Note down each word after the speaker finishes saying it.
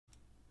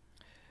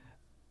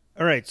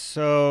All right,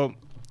 so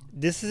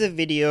this is a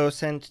video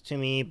sent to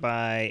me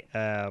by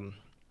a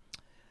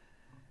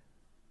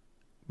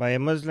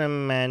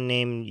Muslim man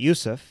named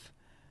Yusuf.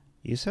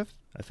 Yusuf,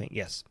 I think,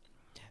 yes.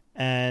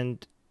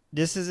 And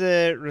this is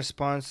a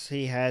response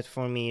he had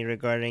for me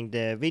regarding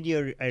the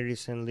video I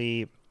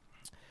recently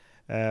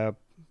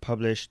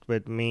published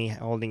with me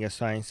holding a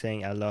sign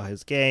saying Allah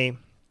is gay.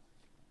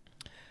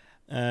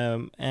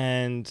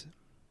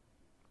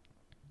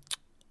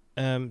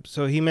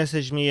 So he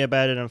messaged me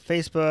about it on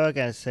Facebook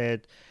and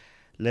said,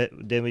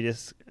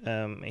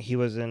 he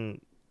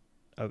wasn't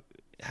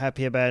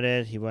happy about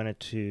it. He wanted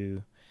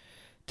to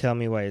tell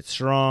me why it's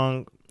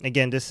wrong.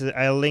 Again,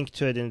 I'll link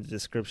to it in the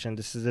description.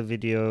 This is a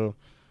video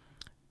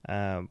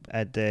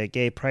at the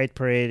Gay Pride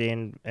Parade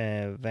in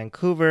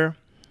Vancouver.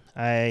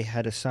 I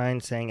had a sign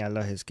saying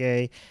Allah is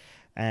gay,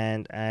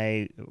 and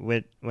I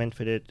went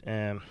with it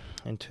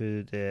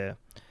into the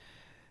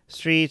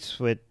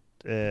streets with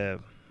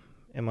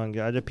among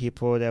the other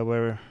people that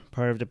were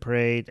part of the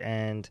parade,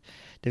 and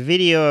the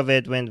video of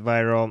it went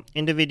viral.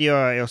 In the video,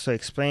 I also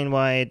explained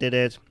why I did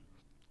it.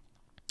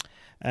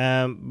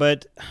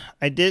 But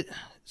I did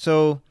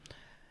so.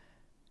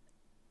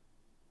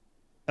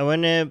 I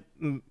want to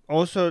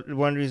also,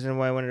 one reason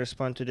why I want to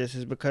respond to this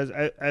is because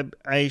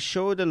I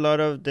showed a lot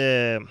of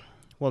the,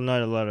 well,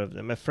 not a lot of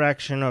them, a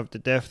fraction of the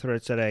death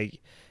threats that I've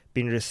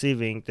been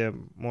receiving, the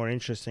more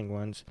interesting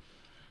ones,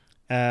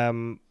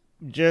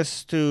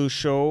 just to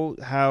show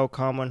how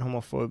common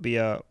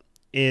homophobia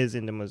is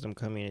in the Muslim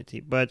community.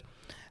 But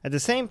at the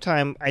same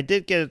time, I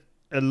did get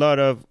a lot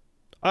of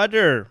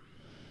other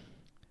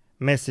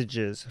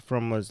messages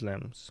from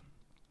Muslims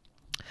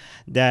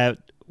that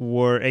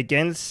were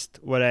against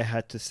what I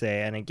had to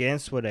say and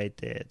against what I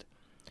did,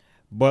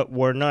 but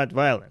were not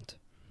violent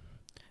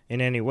in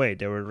any way.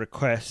 There were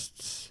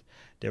requests,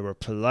 they were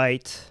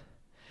polite,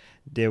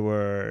 they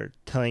were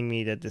telling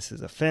me that this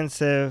is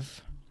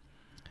offensive,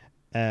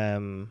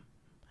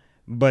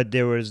 but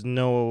there was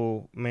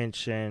no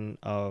mention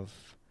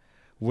of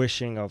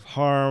wishing of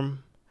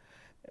harm,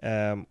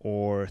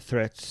 or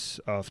threats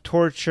of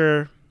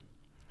torture,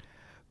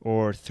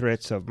 or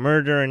threats of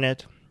murder in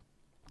it.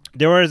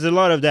 There was a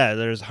lot of that.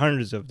 There's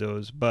hundreds of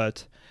those,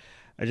 but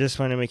I just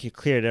want to make it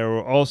clear there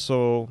were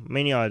also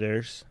many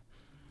others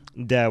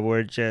that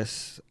were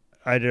just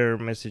either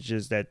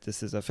messages that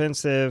this is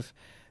offensive,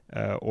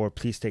 or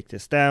please take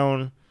this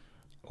down,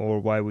 or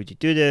why would you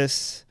do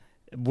this,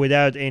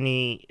 without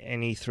any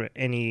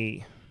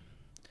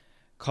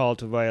call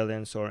to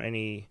violence or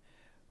any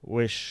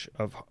wish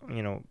of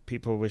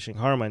people wishing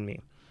harm on me.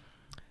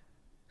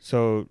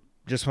 So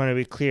just want to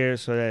be clear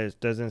so that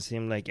it doesn't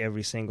seem like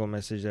every single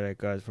message that I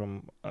got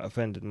from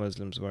offended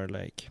Muslims were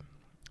like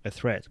a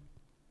threat.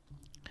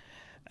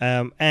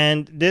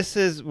 And this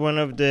is one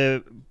of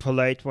the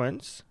polite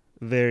ones.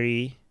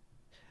 I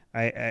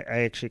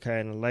actually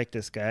kind of like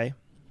this guy.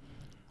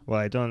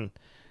 Well,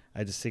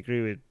 I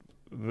disagree with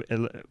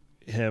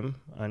him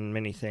on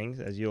many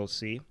things, as you'll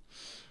see.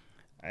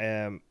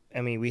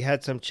 We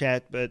had some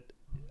chat, but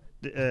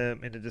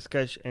in the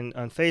discussion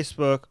on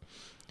Facebook.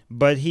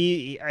 But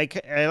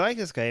I like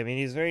this guy.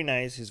 He's very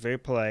nice. He's very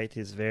polite.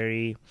 He's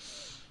very,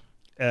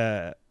 he's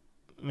a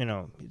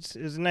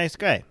nice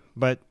guy.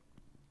 But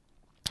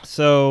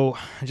so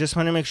I just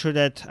want to make sure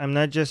that I'm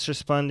not just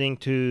responding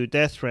to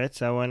death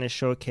threats. I want to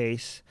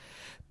showcase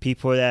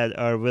people that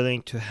are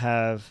willing to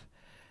have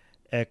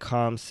a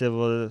calm,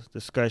 civil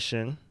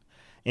discussion.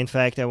 In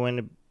fact, I want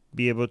to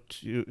be able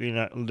to,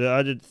 the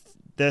other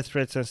death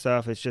threats and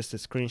stuff, it's just a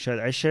screenshot.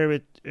 I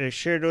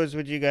share those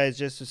with you guys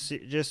just so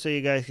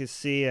you guys can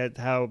see at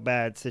how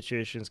bad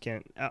situations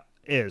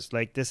is.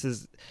 Like, this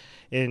is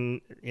imagine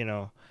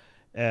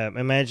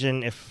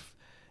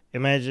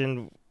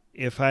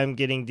if I'm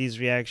getting these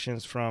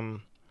reactions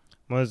from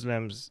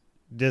Muslims,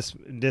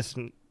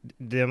 the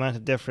amount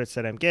of death threats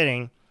that I'm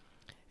getting.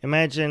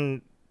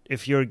 Imagine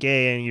if you're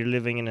gay and you're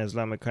living in an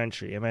Islamic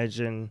country.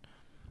 Imagine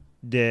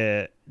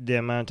the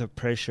amount of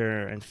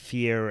pressure and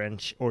fear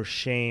or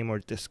shame or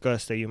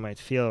disgust that you might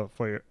feel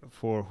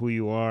for who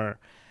you are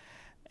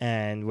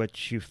and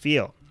what you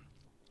feel.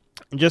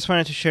 I just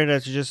wanted to share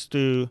that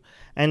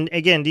and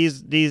again,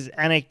 these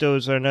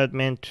anecdotes are not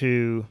meant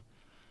to,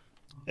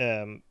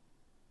 the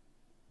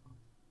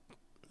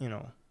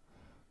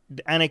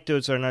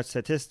anecdotes are not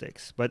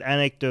statistics, but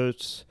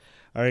anecdotes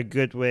are a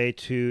good way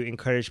to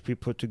encourage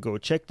people to go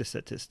check the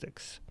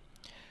statistics.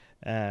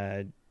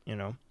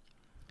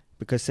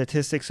 Because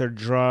statistics are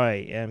dry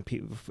and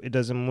it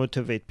doesn't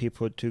motivate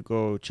people to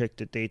go check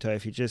the data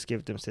if you just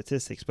give them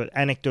statistics. But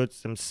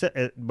anecdotes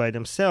by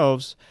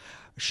themselves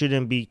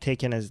shouldn't be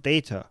taken as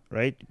data,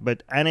 right?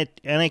 But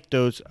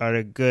anecdotes are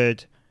a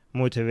good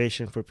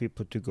motivation for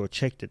people to go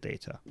check the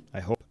data, I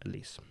hope, at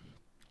least.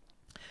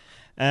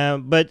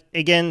 But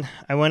again,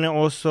 I want to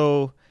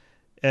also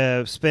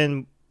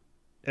spend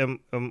a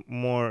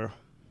more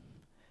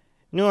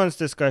nuanced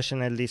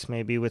discussion, at least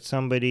maybe, with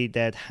somebody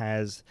that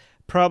has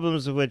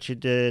problems with what you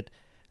did,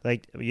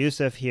 like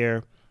Yusuf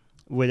here,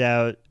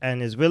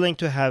 and is willing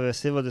to have a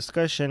civil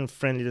discussion,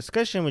 friendly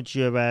discussion with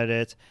you about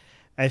it,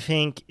 I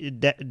think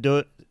that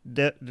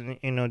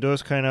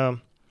those kind of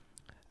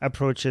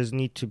approaches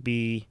need to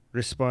be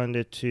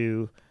responded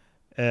to.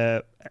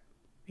 Uh,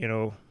 you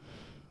know,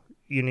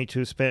 we need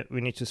to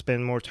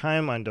spend more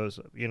time on those.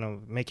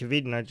 Make a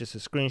video, not just a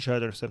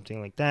screenshot or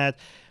something like that.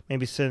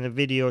 Maybe send a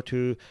video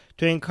to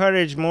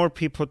encourage more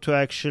people to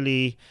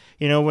actually,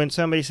 when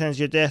somebody sends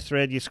you a death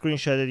threat, you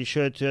screenshot it, you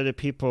show it to other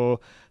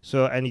people.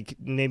 So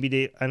maybe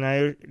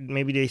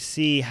they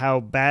see how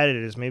bad it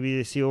is. Maybe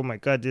they see, oh my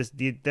God,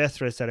 the death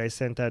threats that I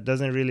sent out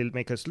doesn't really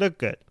make us look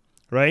good,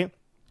 right?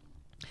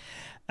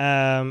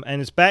 And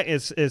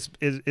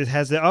it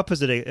has the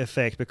opposite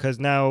effect, because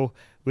now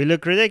we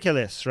look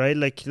ridiculous, right?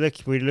 Like, look,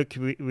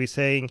 we're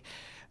saying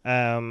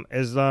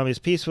Islam is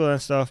peaceful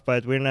and stuff,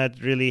 but we're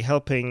not really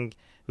helping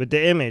with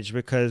the image,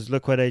 because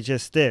look what I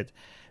just did.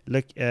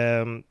 Look,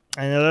 and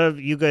a lot of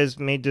you guys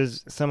made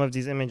some of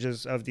these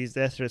images of these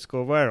death threats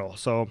go viral.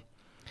 So,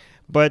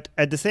 but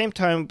at the same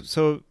time,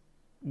 so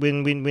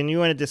when you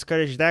want to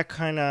discourage that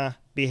kind of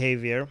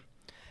behavior,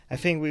 I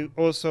think we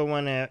also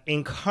want to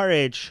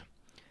encourage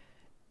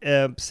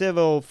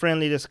civil,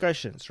 friendly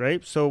discussions,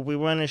 right? So we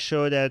want to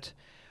show that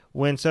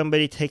when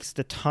somebody takes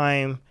the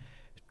time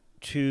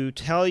to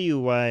tell you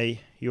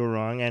why you're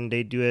wrong, and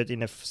they do it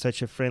in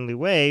such a friendly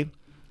way,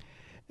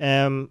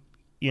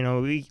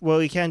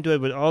 we can't do it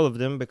with all of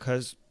them,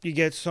 because you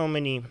get so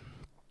many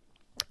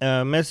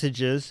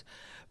messages.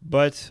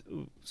 But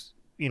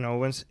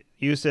once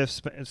Yusuf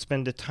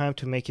spend the time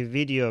to make a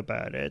video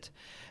about it,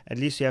 at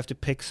least you have to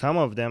pick some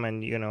of them,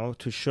 and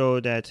to show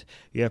that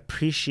you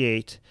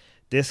appreciate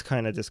this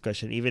kind of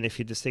discussion, even if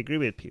you disagree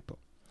with people.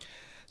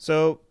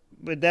 So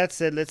with that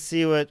said, let's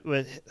see what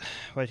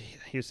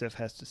Yusuf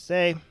has to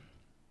say.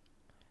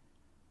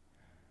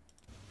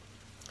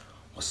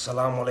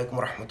 Wassalamu alaikum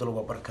wa rahmatullahi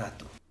wa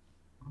barakatuh.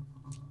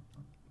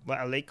 Wa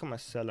alaikum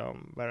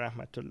assalam wa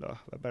rahmatullahi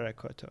wa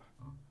barakatuh.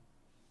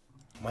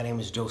 My name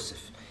is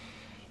Joseph.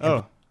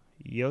 Oh,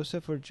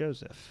 Yosef or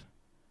Joseph?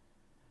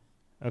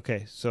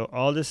 Okay, so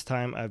all this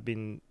time I've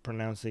been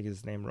pronouncing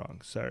his name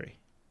wrong. Sorry.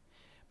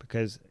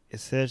 Because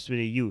it starts with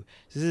a U.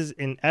 This is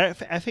in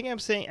Arab. I think I'm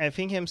saying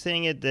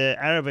it. The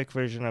Arabic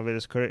version of it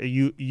is correct.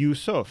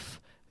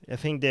 Yusuf. I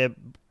think the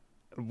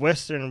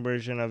Western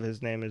version of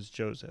his name is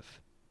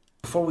Joseph.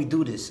 Before we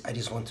do this, I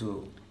just want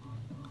to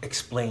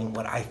explain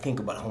what I think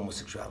about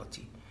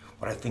homosexuality,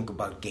 what I think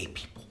about gay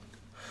people.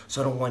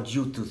 So I don't want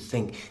you to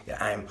think that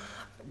I'm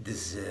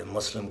this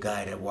Muslim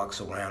guy that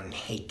walks around and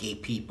hate gay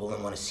people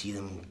and want to see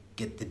them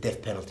get the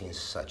death penalty and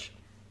such.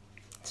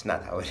 It's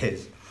not how it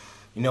is.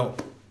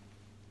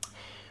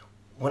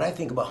 When I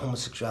think about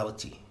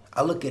homosexuality,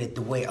 I look at it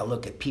the way I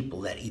look at people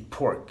that eat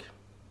pork.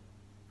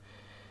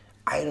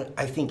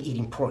 I think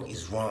eating pork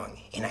is wrong,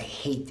 and I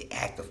hate the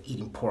act of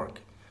eating pork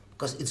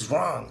because it's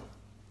wrong,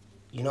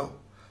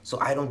 So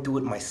I don't do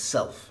it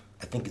myself.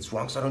 I think it's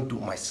wrong, so I don't do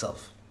it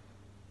myself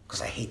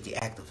because I hate the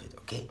act of it,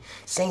 okay?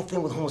 Same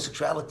thing with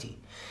homosexuality.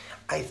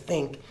 I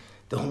think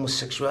the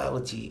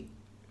homosexuality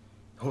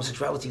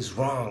is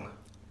wrong,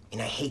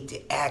 and I hate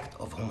the act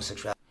of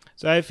homosexuality.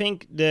 So I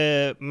think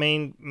the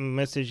main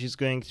message he's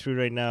going through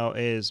right now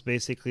is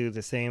basically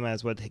the same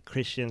as what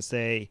Christians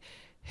say: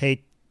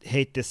 hate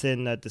the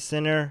sin, not the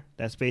sinner.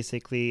 That's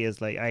basically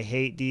is like, I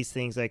hate these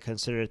things, I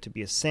consider it to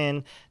be a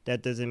sin.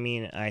 That doesn't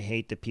mean I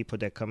hate the people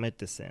that commit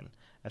the sin.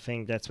 I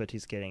think that's what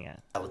he's getting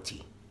at.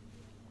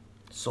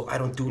 So I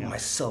don't do it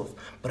myself,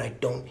 but I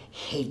don't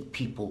hate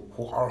people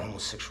who are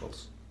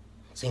homosexuals.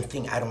 Same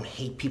thing, I don't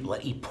hate people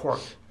that eat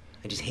pork.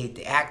 I just hate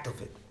the act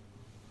of it.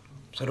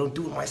 So I don't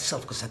do it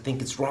myself because I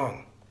think it's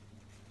wrong.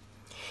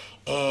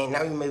 And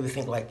now you maybe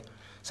think like,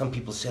 some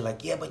people say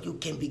like, yeah, but you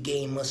can be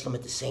gay and Muslim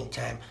at the same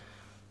time.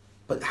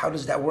 But how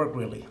does that work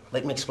really?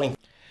 Let me explain.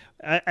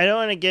 I don't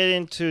want to get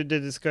into the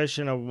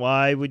discussion of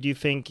why would you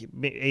think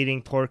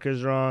eating pork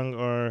is wrong,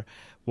 or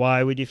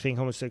why would you think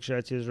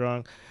homosexuality is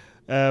wrong.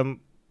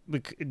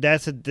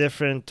 That's a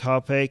different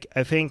topic.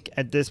 I think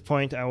at this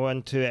point I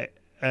want to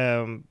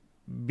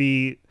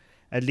be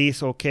at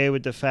least okay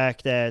with the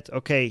fact that,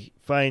 okay,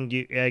 fine,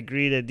 I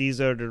agree that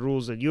these are the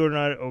rules that you're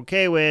not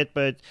okay with,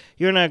 but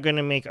you're not going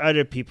to make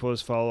other people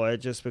follow it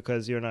just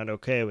because you're not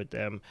okay with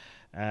them.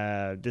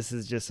 This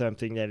is just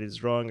something that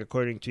is wrong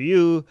according to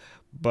you,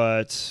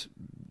 but,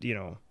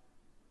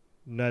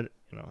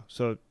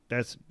 so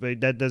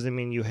but that doesn't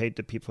mean you hate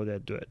the people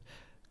that do it.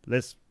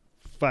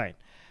 Fine.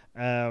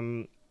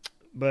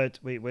 But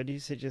wait, what did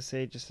you just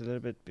say just a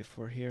little bit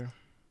before here?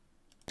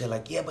 They're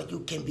like, yeah, but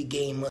you can be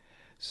gay and Muslim.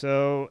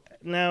 So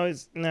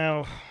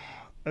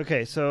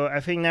okay, so I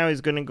think now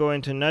he's going to go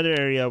into another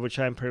area which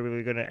I'm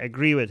probably going to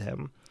agree with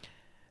him,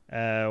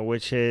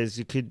 which is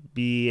you could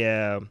be,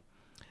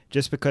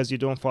 just because you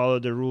don't follow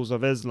the rules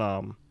of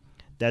Islam,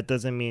 that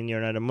doesn't mean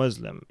you're not a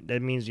Muslim.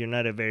 That means you're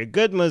not a very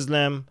good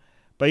Muslim,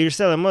 but you're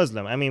still a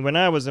Muslim. I mean, when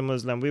I was a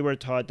Muslim, we were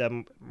taught that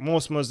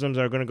most Muslims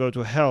are going to go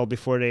to hell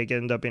before they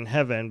end up in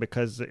heaven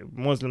because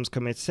Muslims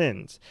commit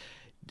sins,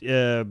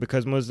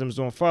 because Muslims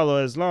don't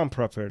follow Islam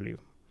properly.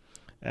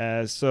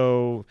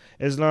 So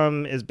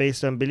Islam is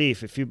based on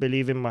belief. If you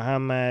believe in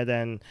Muhammad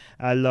and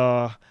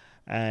Allah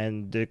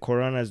and the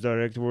Quran is the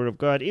direct word of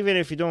God, even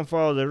if you don't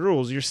follow the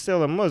rules, you're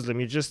still a Muslim.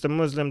 You're just a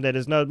Muslim that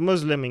is not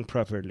Musliming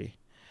properly.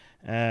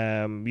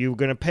 You're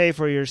going to pay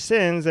for your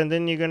sins, and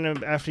then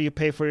after you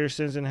pay for your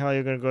sins in hell,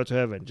 you're going to go to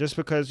heaven. Just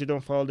because you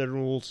don't follow the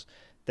rules,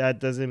 that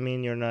doesn't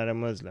mean you're not a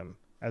Muslim.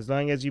 As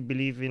long as you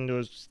believe in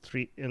those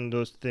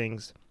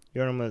things,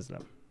 you're a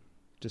Muslim.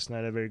 Just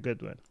not a very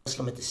good one.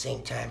 Muslim at the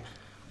same time.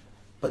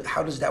 But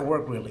how does that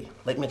work really?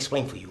 Let me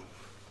explain for you.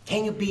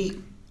 Can you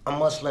be a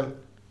Muslim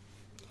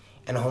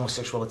and a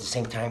homosexual at the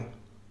same time?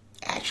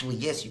 Actually,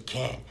 yes, you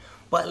can.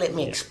 But let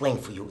me explain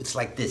for you. It's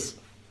like this.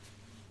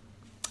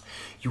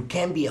 You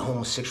can be a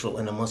homosexual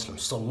and a Muslim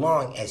so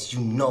long as you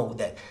know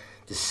that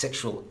the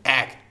sexual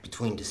act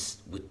between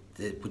with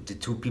the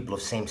two people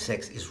of same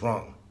sex is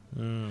wrong.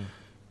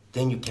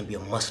 Then you can be a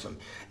Muslim.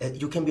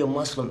 You can be a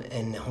Muslim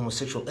and a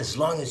homosexual as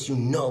long as you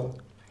know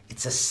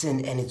it's a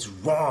sin and it's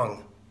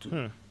wrong.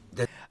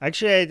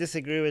 Actually, I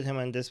disagree with him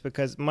on this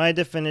because my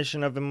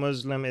definition of a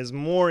Muslim is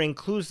more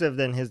inclusive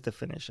than his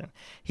definition.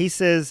 He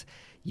says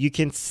you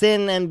can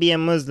sin and be a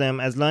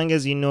Muslim as long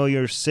as you know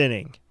you're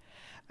sinning.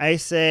 I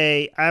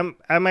say I'm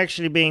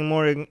actually being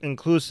more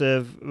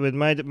inclusive with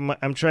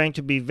I'm trying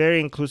to be very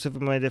inclusive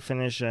with my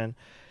definition,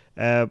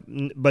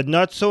 but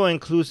not so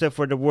inclusive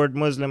for the word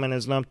Muslim and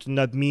Islam to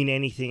not mean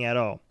anything at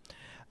all.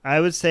 I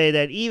would say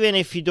that even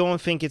if you don't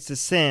think it's a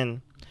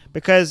sin,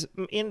 because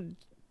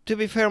to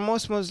be fair,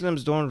 most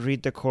Muslims don't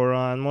read the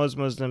Quran. Most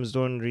Muslims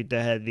don't read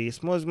the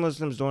Hadith. Most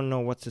Muslims don't know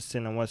what's a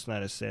sin and what's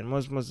not a sin.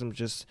 Most Muslims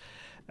just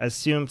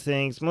assume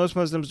things. Most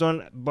Muslims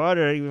don't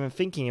bother even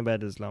thinking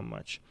about Islam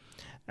much.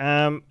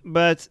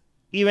 But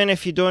even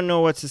if you don't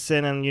know what's a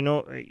sin and you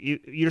know,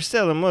 you're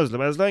still a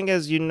Muslim. As long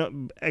as you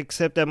know,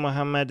 accept that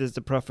Muhammad is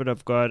the Prophet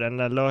of God and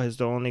Allah is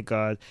the only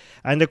God.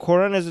 And the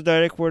Quran is the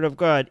direct word of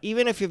God.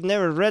 Even if you've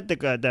never read the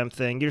goddamn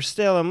thing, you're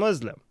still a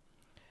Muslim.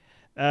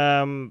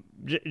 Not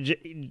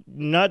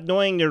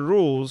knowing the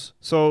rules.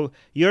 So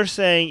you're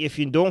saying if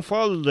you don't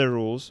follow the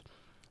rules,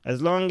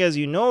 as long as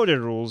you know the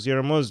rules, you're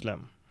a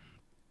Muslim.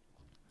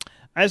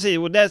 I say,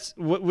 well, that's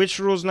which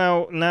rules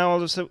now all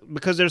of a sudden,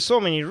 because there's so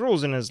many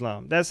rules in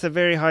Islam. That's a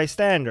very high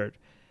standard,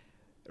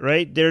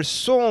 right? There's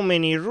so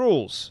many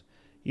rules.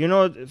 You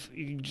know,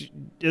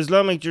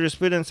 Islamic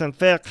jurisprudence and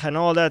fiqh and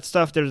all that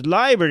stuff. There's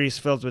libraries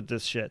filled with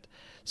this shit.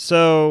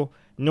 So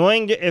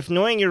if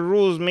knowing your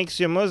rules makes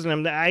you a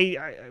Muslim,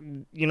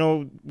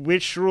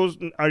 which rules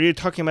are you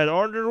talking about?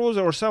 All the rules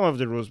or some of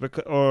the rules?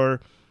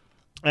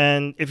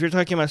 And if you're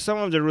talking about some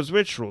of the rules,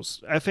 which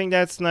rules? I think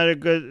that's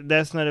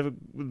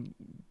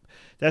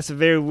a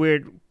very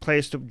weird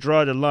place to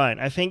draw the line.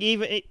 I think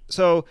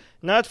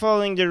not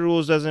following the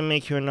rules doesn't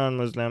make you a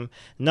non-Muslim.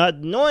 Not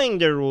knowing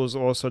the rules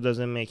also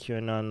doesn't make you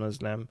a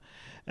non-Muslim.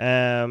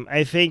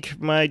 I think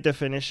my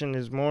definition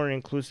is more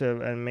inclusive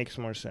and makes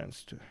more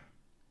sense too.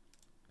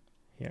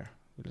 Here,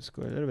 let's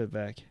go a little bit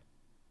back.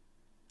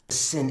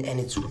 Sin and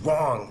it's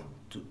wrong.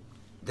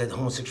 That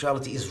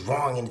homosexuality is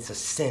wrong and it's a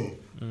sin.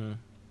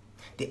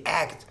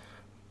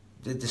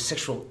 The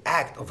sexual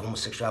act of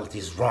homosexuality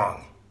is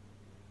wrong.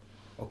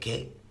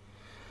 Okay?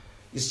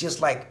 It's just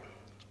like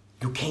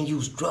you can't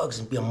use drugs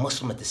and be a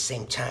Muslim at the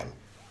same time.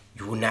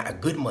 You are not a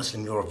good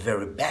Muslim, you're a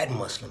very bad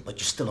Muslim, but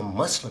you're still a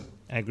Muslim.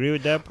 I agree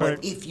with that part.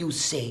 But if you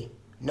say,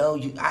 no,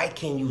 I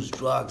can't use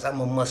drugs, I'm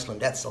a Muslim,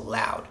 that's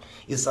allowed.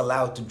 It's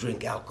allowed to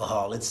drink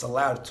alcohol, it's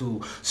allowed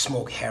to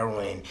smoke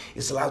heroin,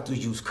 it's allowed to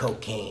use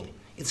cocaine.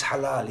 It's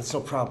halal, it's no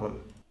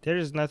problem. There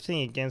is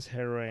nothing against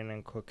heroin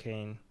and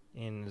cocaine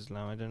in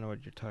Islam. I don't know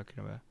what you're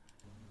talking about.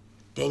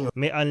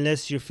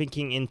 Unless you're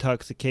thinking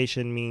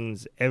intoxication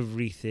means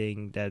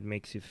everything that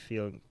makes you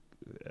feel,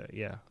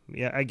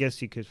 I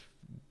guess you could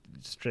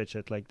stretch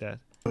it like that.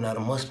 You're not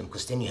a Muslim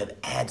because then you have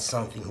add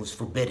something who's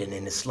forbidden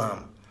in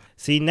Islam.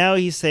 See, now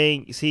he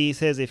says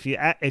if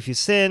you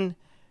sin,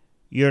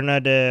 you're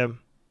not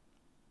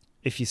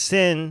if you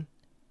sin,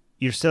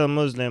 you're still a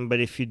Muslim, but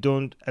if you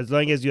don't, as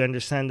long as you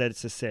understand that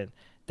it's a sin,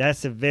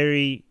 that's a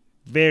very,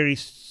 very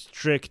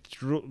strict,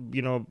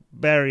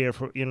 barrier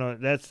for,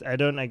 I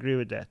don't agree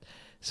with that.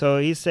 So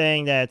he's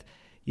saying that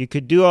you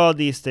could do all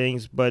these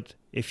things, but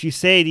if you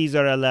say these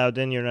are allowed,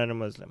 then you're not a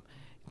Muslim.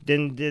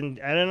 Then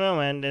I don't know,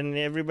 man. Then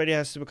everybody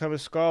has to become a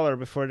scholar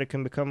before they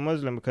can become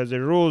Muslim, because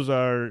the rules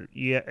are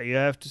you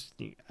have to.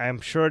 I'm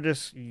sure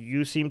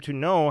you seem to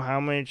know how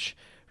much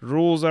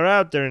rules are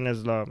out there in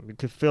Islam. You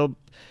could fill,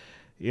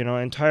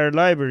 entire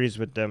libraries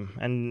with them,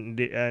 and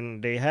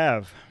they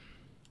have.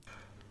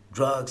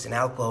 Drugs and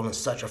alcohol and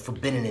such are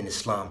forbidden in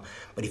Islam,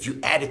 but if you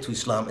add it to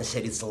Islam and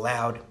said it's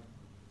allowed,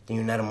 then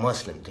you're not a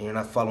Muslim, then you're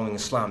not following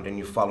Islam, then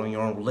you're following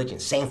your own religion.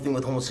 Same thing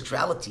with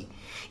homosexuality.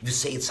 If you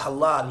say it's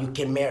halal, you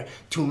can marry,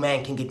 two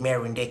men can get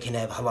married and they can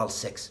have halal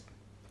sex.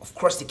 Of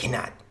course they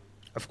cannot.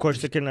 Of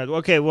course they cannot.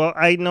 Okay, well,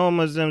 I know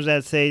Muslims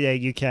that say that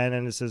you can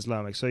and it's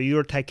Islamic. So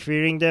you're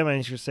takfiring them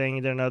and you're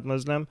saying they're not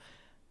Muslim,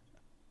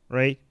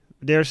 right?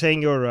 They're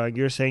saying you're wrong,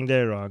 you're saying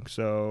they're wrong.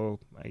 So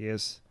I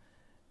guess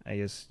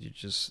you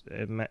just,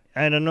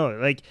 I don't know,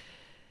 like,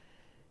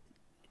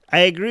 I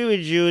agree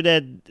with you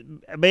that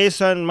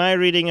based on my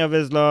reading of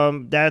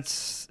Islam,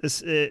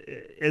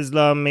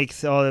 Islam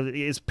makes all of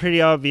it's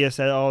pretty obvious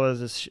that all of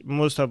this,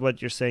 most of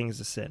what you're saying is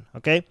a sin.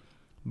 Okay,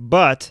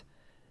 but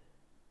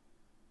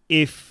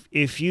if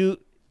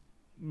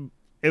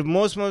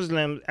most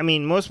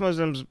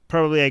Muslims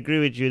probably agree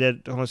with you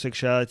that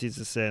homosexuality is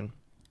a sin.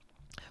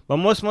 But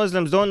most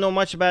Muslims don't know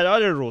much about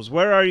other rules.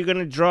 Where are you going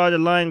to draw the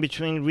line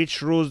between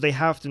which rules they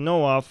have to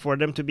know of for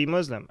them to be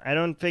Muslim? I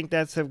don't think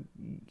that's a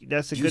good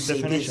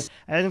definition. This.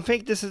 I don't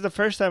think this is the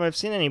first time I've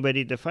seen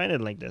anybody define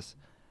it like this.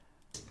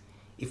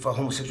 If a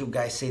homosexual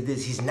guy say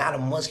this, he's not a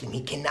Muslim.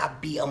 He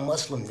cannot be a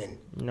Muslim then.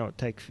 No,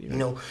 takfir. You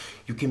know,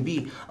 you can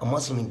be a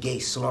Muslim and gay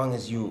so long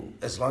as you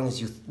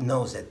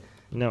knows that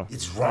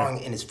it's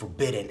wrong and it's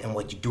forbidden, and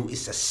what you do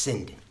is a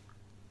sin.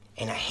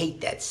 And I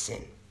hate that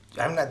sin.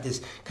 I'm not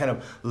this kind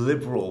of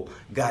liberal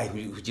guy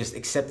who just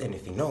accepts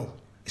anything. No,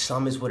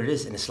 Islam is what it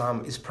is, and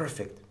Islam is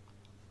perfect.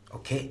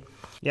 Okay?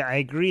 Yeah, I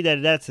agree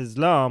that that's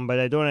Islam, but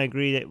I don't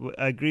agree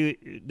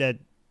that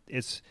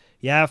it's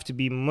you have to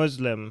be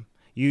Muslim.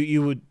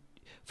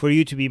 For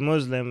you to be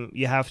Muslim,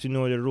 you have to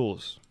know the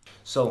rules.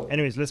 So,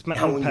 anyways, let's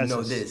now when you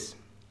know this,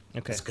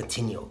 okay. Let's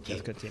continue. Okay.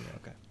 Let's continue.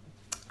 Okay.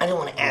 I don't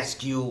want to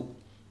ask you,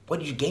 what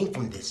did you gain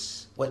from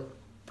this? What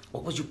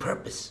was your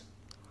purpose?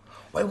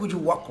 Why would you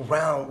walk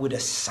around with a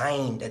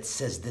sign that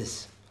says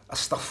this?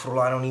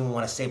 Astaghfirullah, I don't even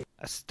want to say.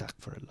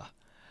 Astaghfirullah.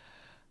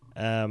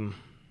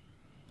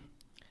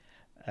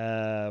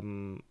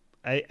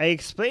 I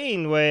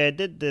explained why I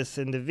did this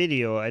in the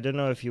video. I don't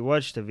know if you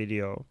watched the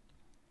video.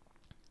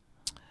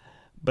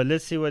 But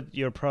let's see what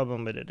your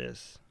problem with it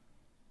is.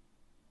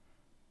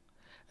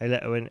 No,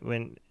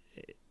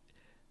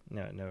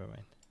 never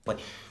mind.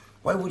 But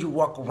why would you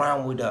walk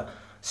around with a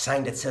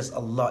sign that says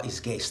Allah is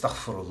gay?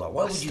 Astaghfirullah.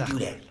 Why would you do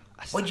that?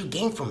 What did you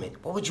gain from it?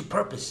 What was your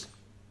purpose?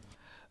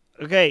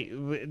 Okay,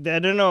 I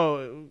don't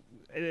know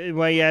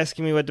why you're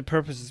asking me what the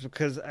purpose is,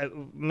 because I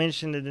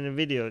mentioned it in the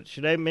video.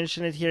 Should I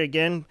mention it here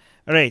again?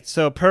 All right,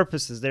 so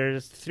purposes.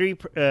 There's three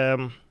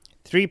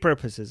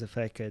purposes, if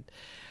I could.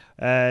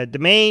 The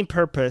main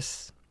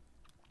purpose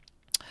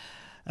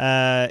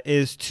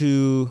is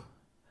to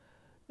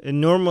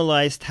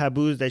normalize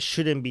taboos that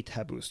shouldn't be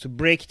taboos, to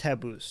break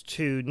taboos,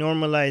 to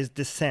normalize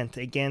dissent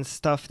against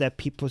stuff that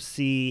people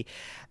see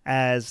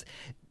as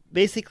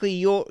basically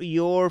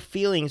your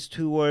feelings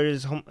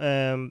towards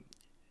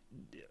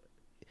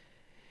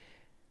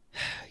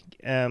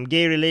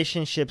gay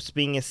relationships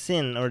being a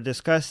sin or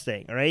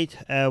disgusting, right?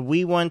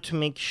 We want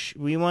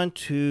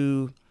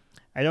to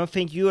I don't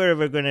think you are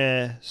ever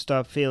gonna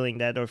stop feeling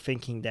that or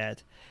thinking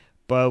that,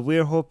 but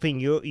we're hoping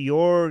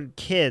your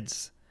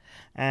kids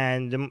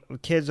and the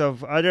kids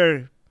of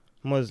other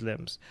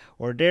Muslims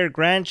or their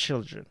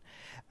grandchildren,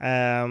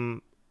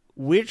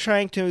 we're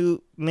trying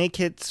to make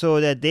it so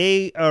that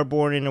they are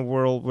born in a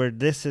world where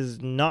this is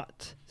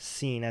not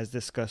seen as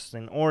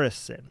disgusting or a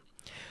sin.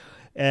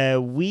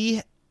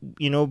 By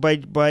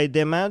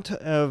the amount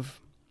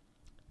of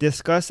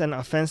disgust and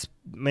offense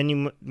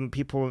many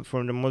people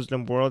from the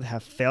Muslim world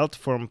have felt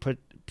from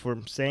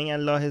saying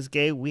Allah is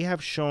gay, we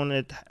have shown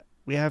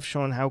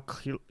how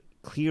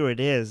clear it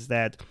is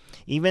that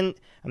even,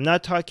 I'm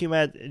not talking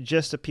about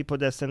just the people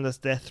that send us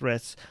death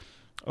threats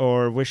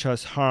or wish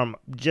us harm,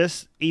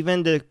 just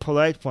even the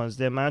polite ones,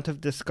 the amount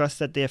of disgust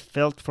that they have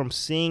felt from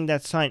seeing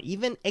that sign.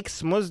 Even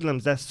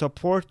ex-Muslims that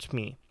support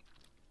me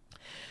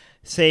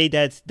say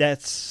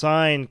that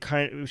sign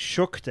kind of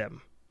shook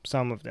them,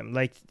 some of them,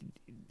 like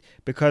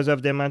because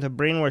of the amount of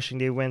brainwashing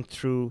they went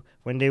through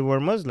when they were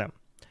Muslim.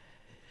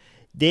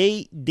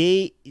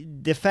 The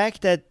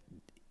fact that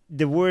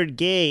the word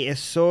gay is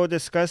so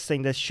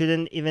disgusting that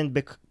shouldn't even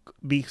become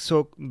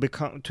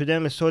to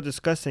them is so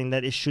disgusting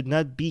that it should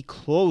not be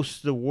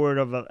close to the word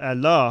of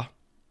Allah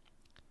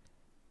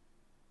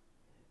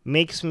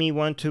makes me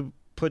want to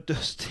put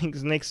those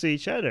things next to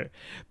each other.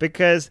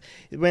 Because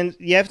when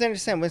you have to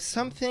understand, when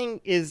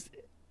something is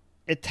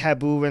a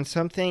taboo, when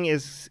something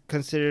is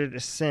considered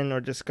a sin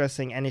or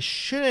disgusting, and it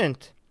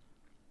shouldn't,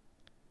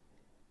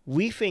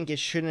 we think it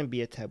shouldn't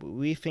be a taboo.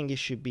 We think it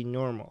should be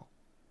normal.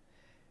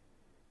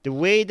 The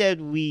way that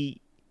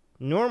we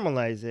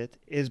normalize it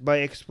is by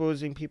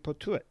exposing people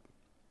to it.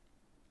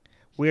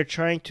 We're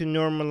trying to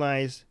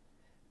normalize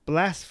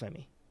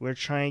blasphemy. We're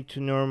trying to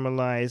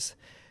normalize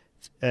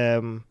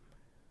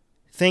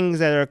things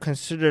that are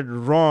considered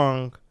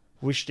wrong,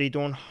 which they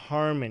don't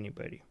harm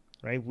anybody,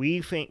 right?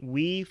 We think,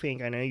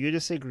 I know you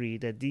disagree,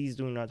 that these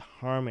do not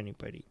harm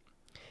anybody.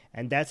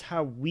 And that's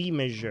how we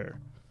measure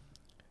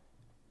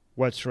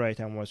what's right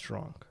and what's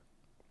wrong.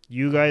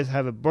 You guys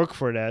have a book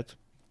for that.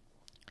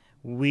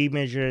 We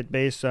measure it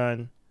based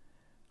on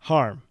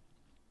harm.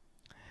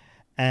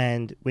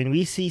 And when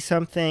we see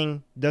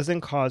something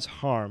doesn't cause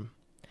harm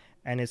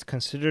and is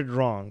considered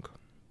wrong,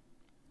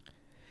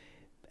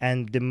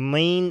 and the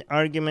main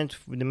argument,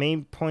 the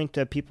main point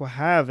that people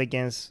have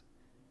against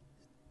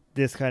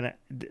this kind of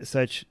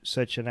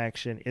such an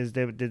action is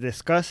the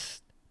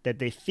disgust that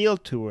they feel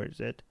towards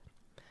it.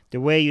 The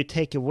way you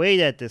take away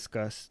that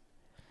disgust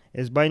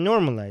is by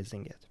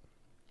normalizing it.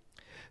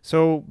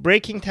 So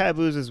breaking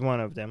taboos is one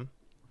of them.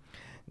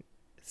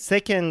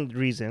 Second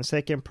reason,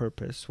 second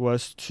purpose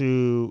was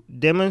to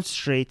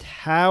demonstrate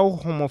how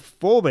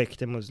homophobic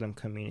the Muslim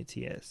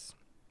community is.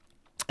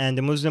 And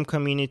the Muslim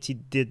community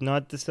did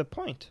not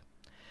disappoint.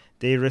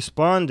 They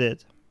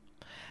responded,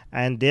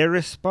 and their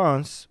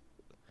response,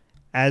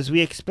 as we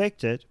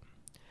expected,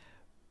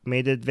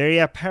 made it very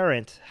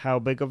apparent how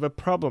big of a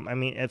problem. I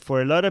mean,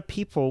 for a lot of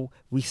people,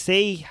 we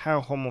say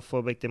how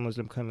homophobic the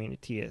Muslim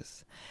community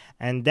is.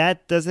 And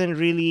that doesn't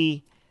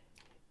really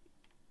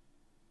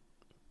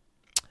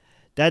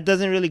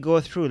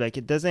go through. Like,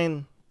 it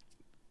doesn't,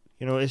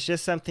 it's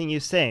just something you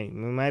say.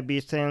 We might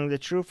be telling the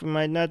truth, we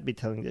might not be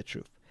telling the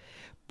truth.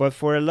 But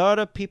for a lot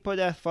of people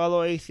that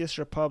follow Atheist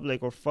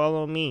Republic or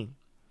follow me,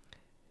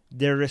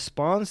 the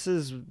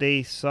responses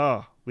we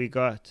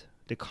got,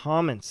 the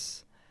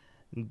comments,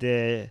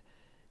 the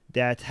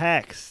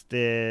attacks,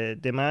 the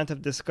amount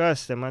of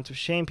disgust, the amount of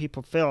shame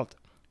people felt,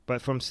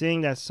 but from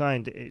seeing that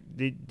sign,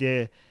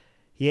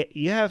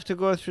 you have to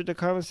go through the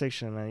comment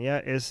section, man.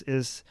 Yeah,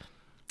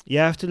 you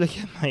have to look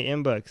at my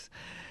inbox.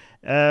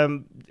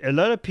 A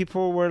lot of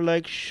people were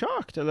like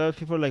shocked. A lot of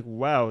people were like,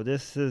 "Wow,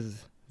 this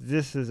is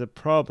a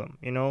problem."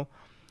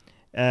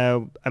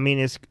 I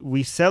mean,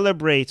 we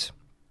celebrate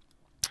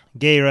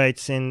gay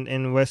rights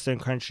in Western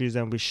countries,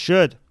 and we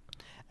should,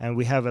 and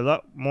we have a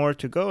lot more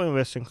to go in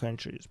Western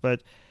countries.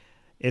 But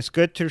it's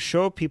good to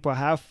show people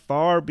how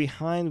far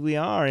behind we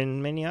are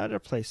in many other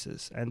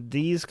places, and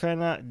this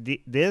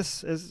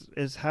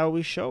is how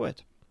we show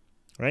it,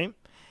 right?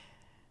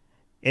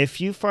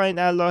 If you find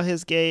Allah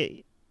is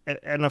gay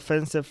an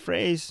offensive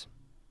phrase,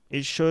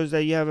 it shows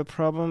that you have a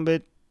problem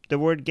with the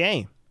word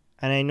gay.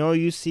 And I know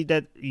you see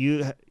that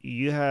you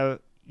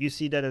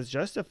see that as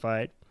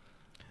justified,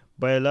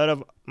 but a lot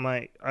of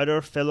my other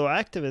fellow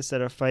activists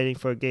that are fighting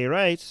for gay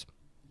rights,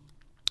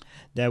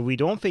 that we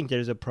don't think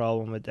there's a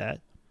problem with that.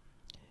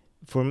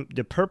 For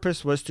the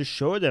purpose was to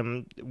show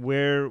them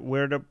where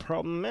the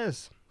problem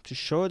is, to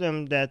show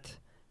them that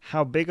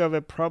how big of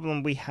a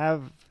problem we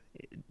have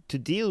to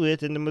deal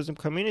with in the Muslim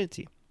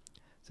community.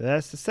 So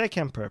that's the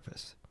second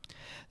purpose.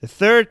 The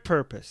third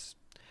purpose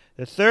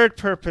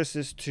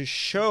is to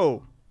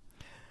show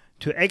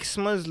to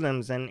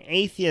ex-Muslims and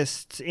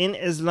atheists in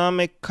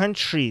Islamic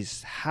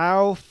countries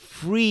how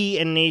free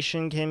a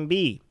nation can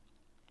be.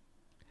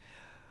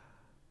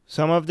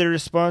 Some of the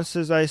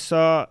responses I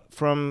saw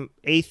from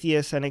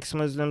atheists and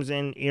ex-Muslims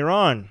in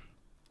Iran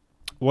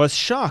was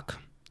shock.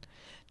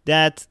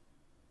 That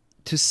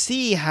to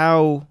see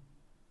how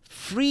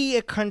free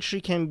a country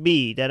can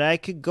be, that I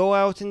could go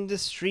out in the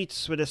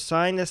streets with a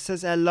sign that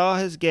says Allah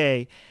is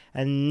gay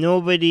and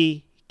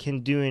nobody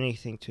can do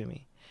anything to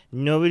me.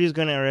 Nobody's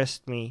going to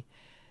arrest me.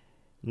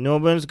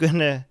 Nobody's going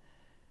to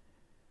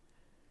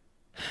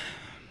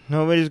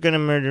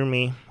murder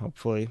me,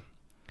 hopefully.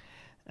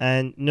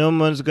 And I'm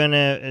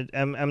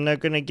not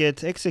going to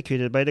get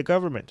executed by the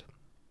government.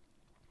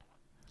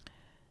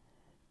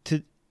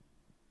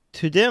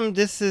 To them,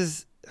 this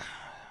is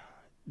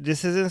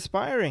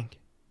inspiring.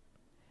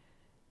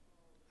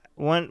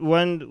 One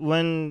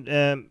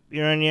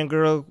Iranian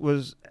girl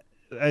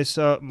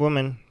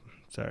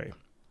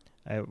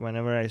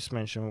whenever I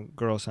mention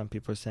girl, some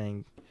people are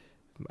saying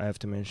I have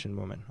to mention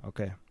woman.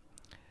 Okay.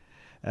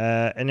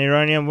 An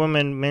Iranian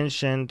woman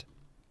mentioned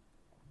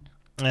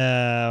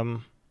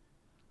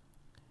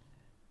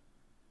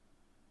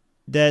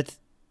that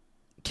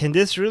can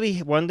this really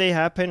one day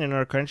happen in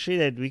our country,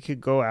 that we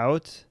could go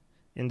out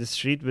in the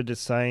street with a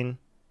sign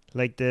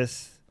like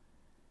this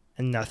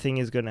and nothing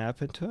is going to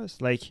happen to us?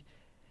 Like,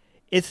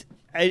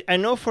 I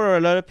know for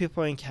a lot of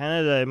people in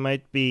Canada it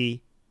might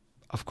be,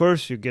 of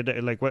course you get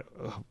like,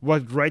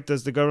 what right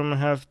does the government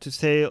have to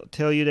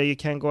tell you that you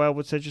can't go out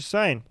with such a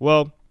sign?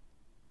 Well,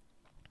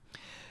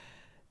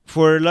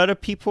 for a lot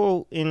of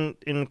people in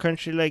a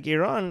country like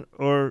Iran,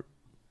 or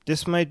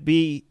this might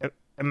be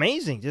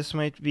amazing. This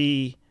might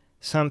be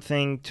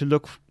something to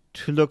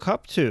look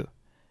up to.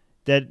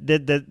 That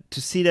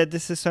to see that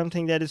this is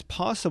something that is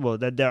possible.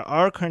 That there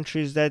are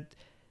countries that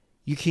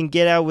you can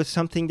get out with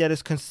something that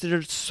is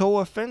considered so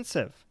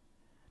offensive.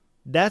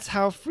 That's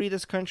how free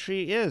this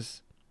country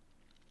is.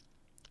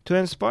 To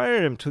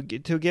inspire them, to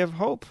give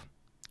hope.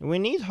 We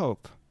need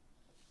hope.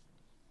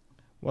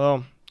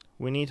 Well,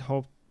 we need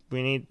hope.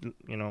 We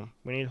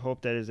need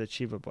hope that is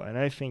achievable, and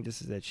I think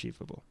this is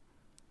achievable.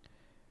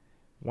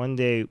 One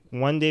day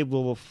we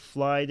will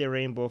fly the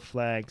rainbow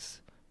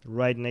flags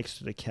right next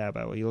to the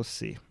Kaaba. You'll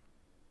see.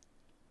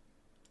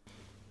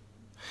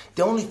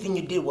 The only thing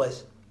you did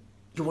was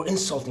you were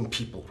insulting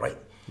people, right?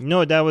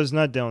 No, that was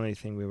not the only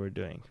thing we were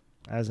doing,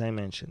 as I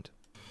mentioned.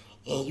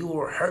 And you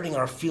were hurting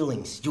our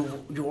feelings.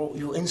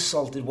 You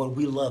insulted what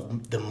we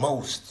love the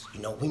most.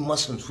 We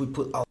Muslims, we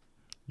put our...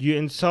 You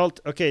insult...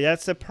 Okay,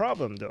 that's the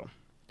problem, though.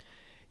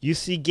 You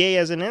see gay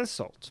as an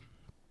insult.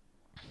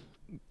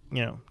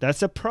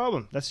 That's a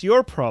problem. That's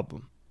your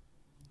problem.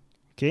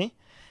 Okay?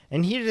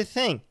 And here's the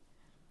thing.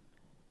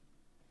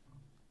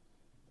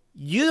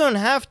 You don't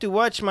have to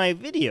watch my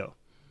video.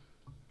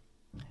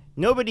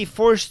 Nobody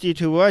forced you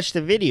to watch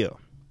the video.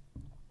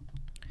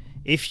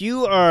 If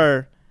you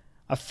are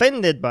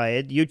offended by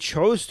it, you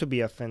chose to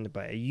be offended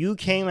by it. You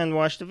came and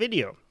watched the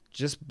video.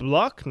 Just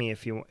block me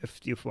if you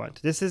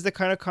want. This is the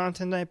kind of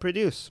content I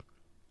produce.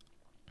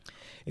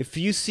 If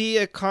you see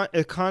a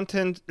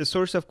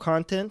source of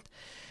content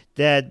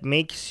that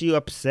makes you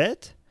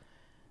upset,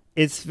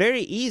 it's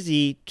very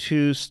easy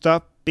to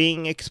stop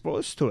being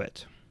exposed to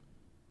it.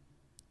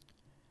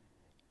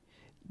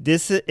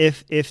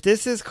 If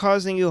this is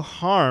causing you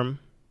harm,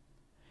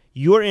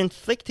 you're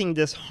inflicting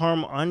this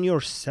harm on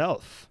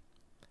yourself.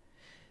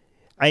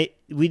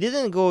 We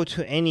didn't go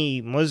to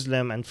any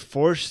Muslim and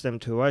force them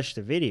to watch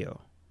the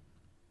video.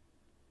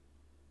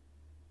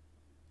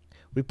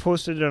 We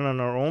posted it on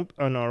our own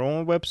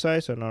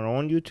websites, on our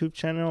own YouTube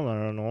channel, on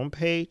our own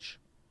page.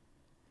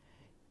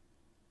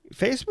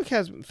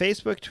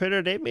 Facebook,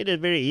 Twitter, they made it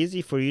very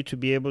easy for you to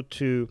be able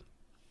to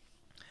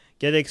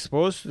get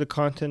exposed to the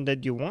content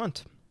that you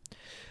want.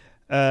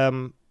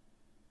 I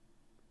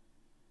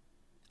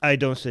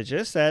don't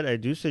suggest that. I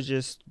do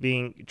suggest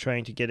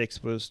trying to get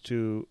exposed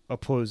to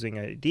opposing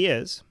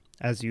ideas,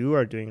 as you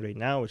are doing right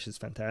now, which is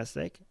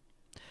fantastic.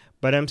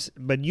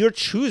 But you're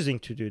choosing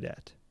to do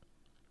that.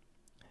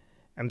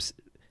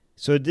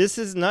 So this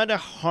is not a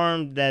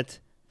harm that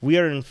we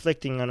are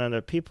inflicting on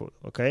other people,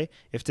 okay?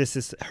 If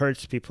this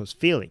hurts people's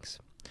feelings.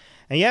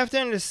 And you have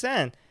to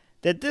understand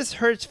that this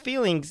hurts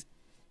feelings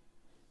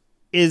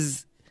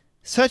is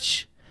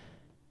such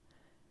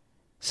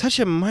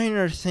a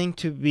minor thing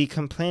to be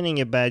complaining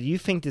about. You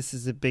think this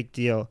is a big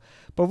deal.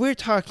 But we're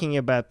talking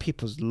about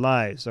people's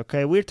lives,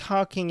 okay? We're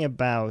talking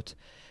about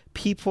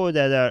people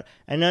that are...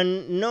 And I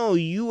know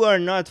you are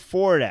not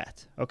for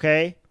that,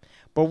 okay?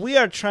 But we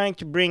are trying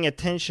to bring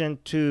attention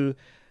to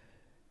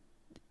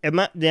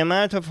the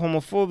amount of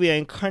homophobia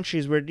in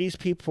countries where these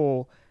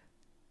people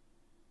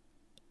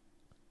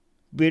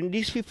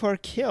are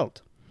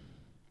killed.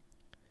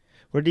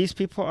 Where these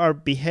people are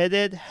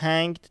beheaded,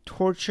 hanged,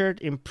 tortured,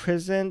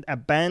 imprisoned,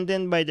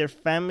 abandoned by their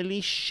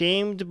family,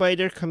 shamed by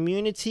their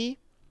community.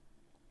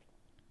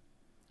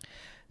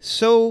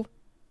 So,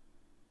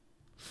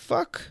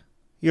 fuck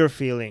your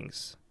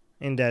feelings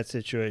in that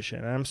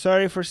situation. I'm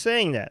sorry for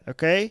saying that,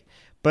 okay?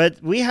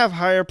 But we have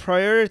higher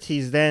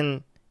priorities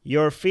than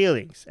your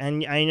feelings.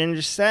 And I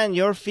understand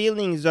your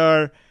feelings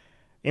are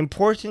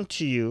important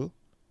to you.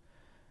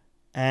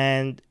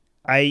 And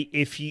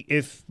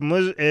if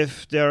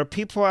there are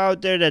people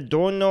out there that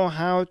don't know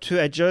how to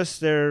adjust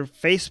their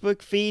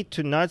Facebook feed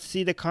to not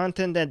see the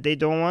content that they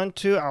don't want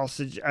to,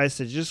 I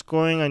suggest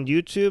going on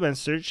YouTube and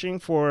searching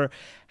for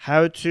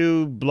how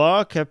to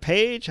block a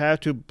page, how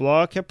to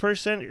block a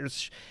person.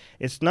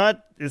 It's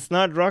not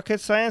rocket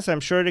science.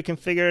 I'm sure they can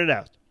figure it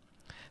out.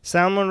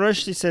 Salman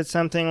Rushdie said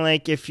something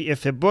like,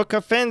 if a book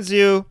offends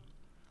you,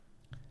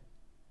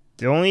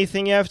 the only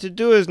thing you have to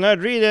do is not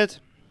read it.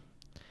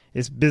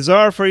 It's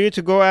bizarre for you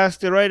to go ask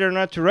the writer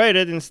not to write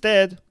it.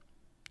 Instead,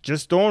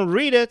 just don't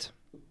read it.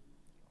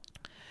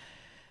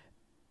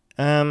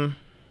 I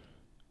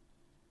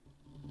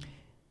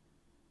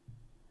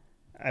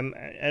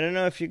don't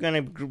know if you're going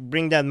to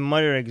bring that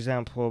mother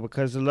example,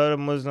 because a lot of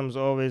Muslims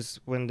always,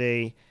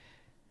 I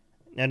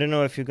don't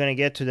know if you're going to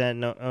get to that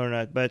or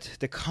not, but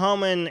the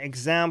common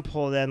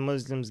example that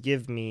Muslims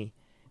give me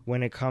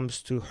when it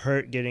comes to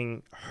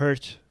getting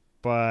hurt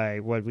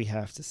by what we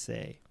have to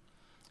say,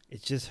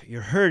 it's just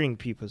you're hurting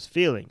people's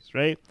feelings,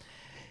 right?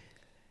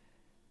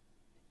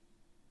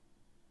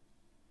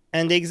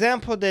 And the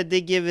example that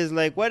they give is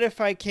like, what if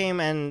I came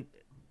and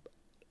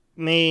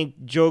made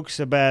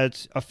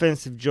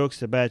offensive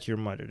jokes about your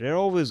mother? They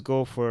always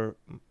go for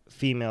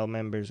female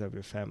members of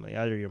your family,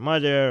 either your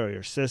mother or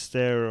your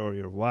sister or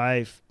your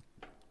wife.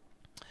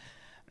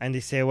 And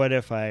they say, what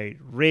if I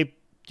raped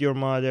your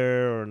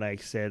mother, or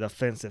like said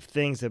offensive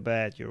things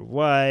about your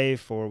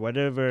wife or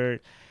whatever?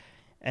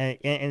 And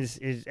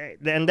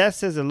that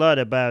says a lot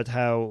about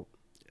how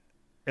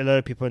a lot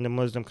of people in the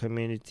Muslim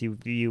community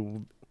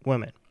view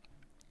women,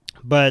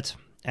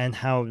 and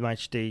how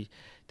much they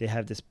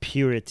have this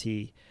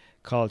purity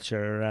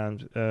culture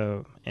around.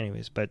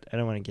 Anyways, but I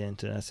don't want to get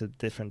into that. That's a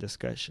different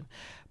discussion.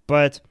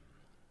 But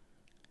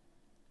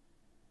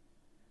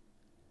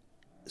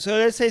so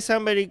let's say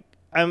somebody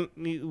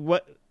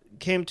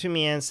came to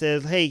me and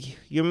said, "Hey,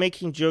 you're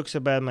making jokes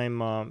about my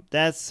mom.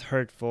 That's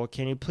hurtful.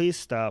 Can you please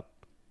stop?"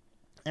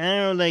 And I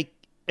don't know, like,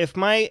 if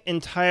my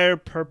entire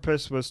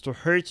purpose was to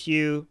hurt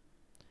you,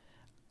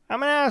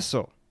 I'm an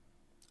asshole.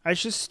 I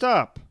should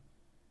stop.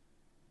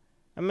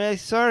 I'm like,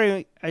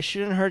 sorry, I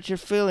shouldn't hurt your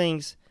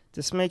feelings.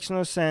 This makes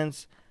no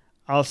sense.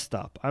 I'll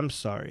stop. I'm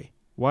sorry.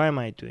 Why am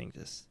I doing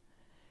this?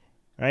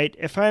 Right?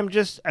 If I'm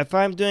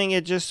doing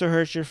it just to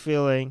hurt your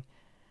feeling,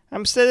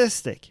 I'm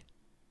sadistic.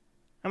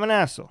 I'm an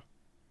asshole.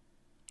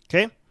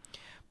 Okay?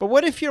 But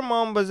what if your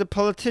mom was a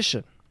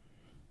politician?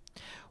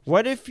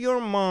 What if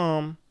your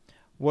mom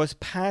was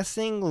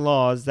passing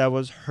laws that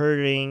was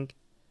hurting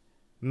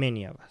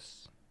many of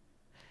us?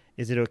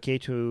 Is it okay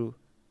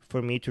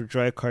for me to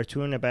draw a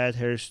cartoon about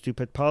her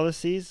stupid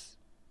policies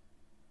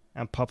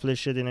and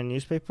publish it in a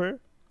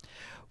newspaper?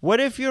 What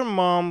if your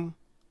mom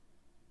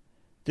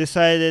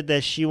decided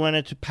that she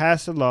wanted to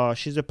pass a law.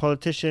 She's a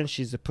politician.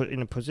 She's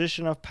in a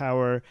position of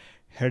power.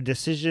 Her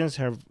decisions,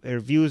 her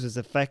views is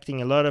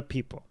affecting a lot of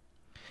people.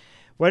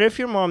 What if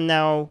your mom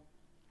now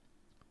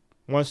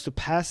wants to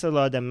pass a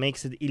law that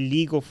makes it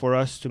illegal for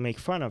us to make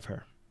fun of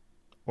her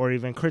or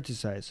even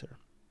criticize her?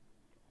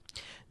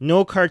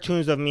 No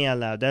cartoons of me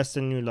allowed. That's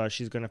the new law.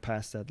 She's going to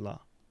pass that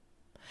law.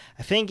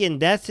 I think in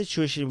that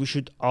situation, we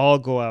should all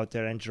go out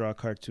there and draw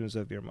cartoons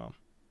of your mom.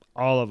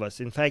 All of us.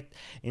 In fact,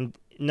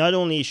 not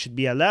only it should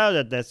be allowed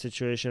at that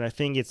situation, I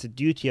think it's a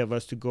duty of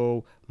us to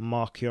go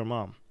mock your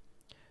mom.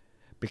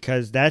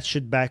 Because that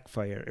should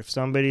backfire. If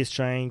somebody is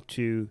trying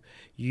to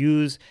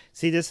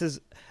this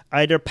is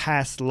either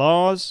pass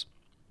laws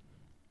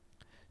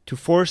to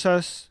force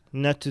us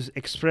not to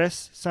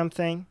express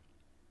something,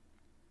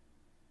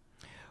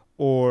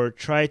 or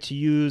try to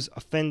use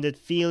offended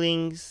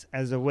feelings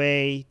as a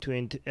way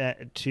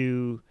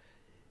to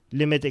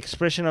limit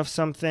expression of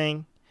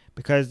something,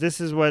 because this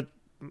is what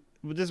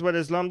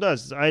Islam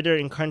does. It's either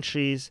in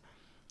countries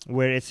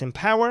where it's in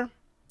power,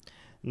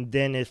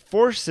 then it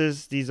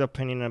forces these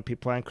opinions on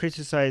people, and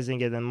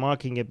criticizing it and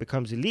mocking it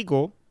becomes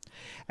illegal.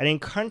 And in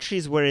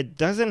countries where it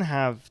doesn't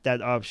have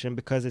that option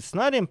because it's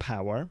not in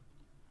power,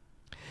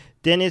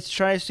 then it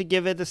tries to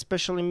give it a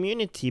special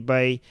immunity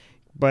by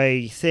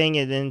saying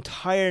an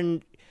entire,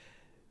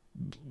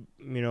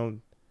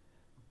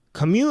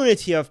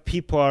 community of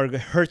people are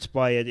hurt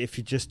by it if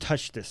you just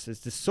touch this.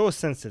 It's just so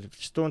sensitive.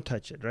 Just don't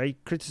touch it, right?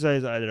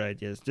 Criticize other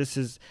ideas. This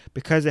is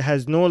because it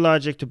has no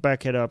logic to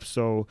back it up,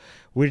 so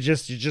you're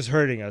just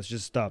hurting us.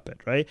 Just stop it,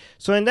 right?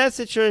 So in that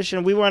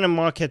situation, we want to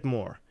mock it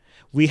more.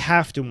 We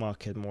have to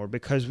mock it more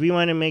because we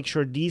want to make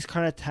sure these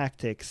kind of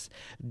tactics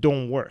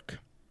don't work.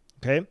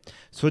 Okay?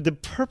 So the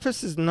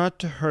purpose is not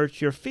to hurt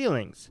your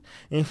feelings.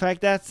 In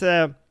fact, that's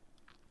an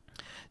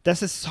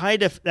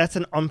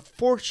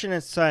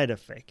unfortunate side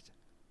effect.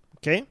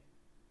 Okay?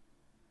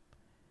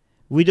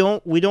 We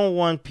don't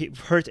want to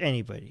hurt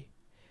anybody.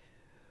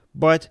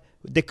 But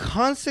the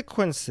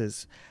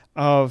consequences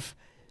of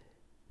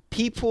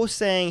people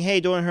saying, hey,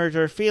 don't hurt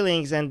our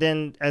feelings, and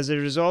then as a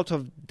result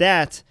of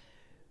that,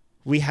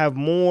 we have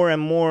more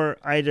and more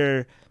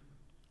either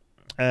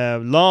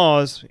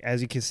laws,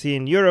 as you can see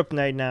in Europe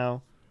right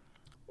now,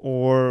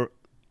 or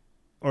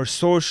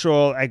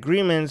social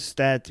agreements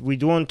that we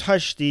don't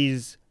touch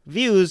these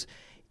views.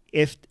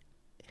 If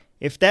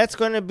that's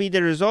going to be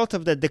the result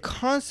of that, the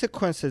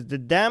consequences, the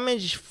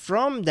damage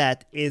from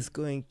that is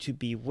going to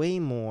be way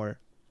more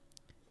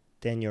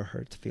than your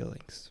hurt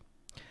feelings.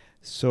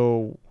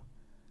 So,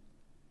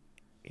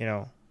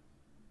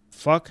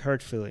 fuck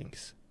hurt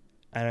feelings.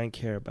 I don't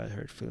care about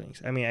hurt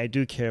feelings. I mean, I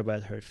do care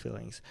about hurt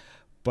feelings,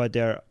 but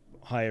there are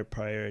higher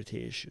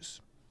priority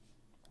issues.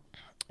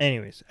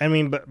 Anyways, I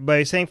mean, but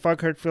by saying fuck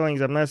hurt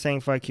feelings, I'm not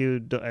saying fuck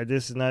you.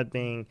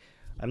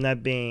 I'm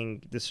not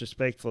being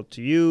disrespectful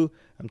to you.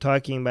 I'm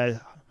talking about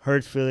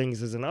hurt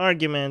feelings as an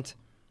argument.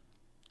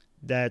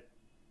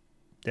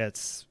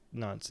 That's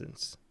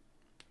nonsense.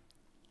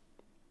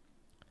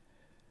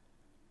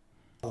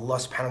 Allah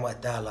subhanahu wa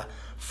ta'ala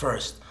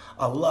first.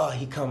 Allah,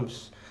 He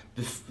comes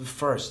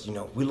first.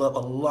 We love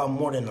Allah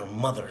more than our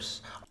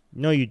mothers.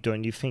 No, you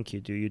don't. You think you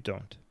do. You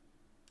don't.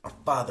 Our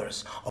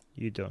fathers.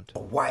 You don't.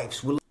 Our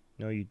wives.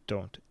 No, you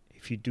don't.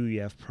 If you do,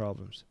 you have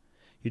problems.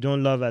 You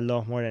don't love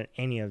Allah more than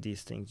any of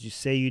these things. You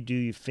say you do.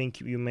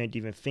 You might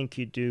even think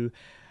you do,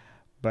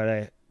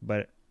 but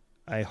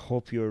I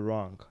hope you're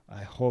wrong.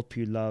 I hope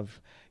you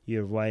love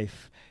your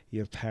wife,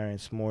 your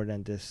parents more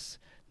than this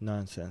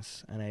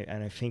nonsense. And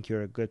I think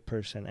you're a good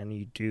person, and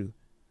you do.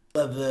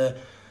 Love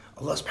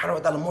Allah subhanahu wa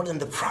ta'ala more than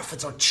the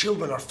prophets, our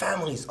children, our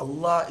families.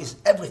 Allah is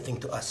everything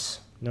to us.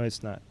 No,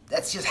 it's not.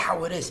 That's just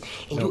how it is.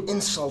 And no. You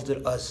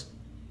insulted us.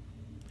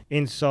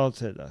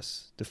 Insulted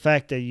us. The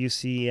fact that you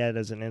see it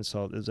as an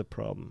insult is a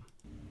problem.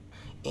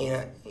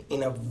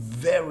 In a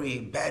very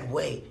bad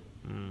way.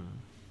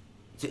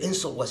 The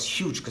insult was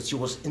huge because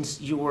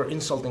you were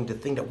insulting the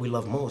thing that we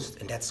love most,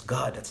 and that's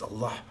God, that's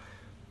Allah.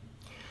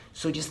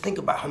 So just think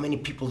about how many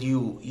people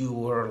you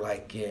were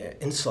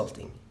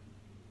insulting.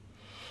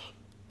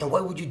 And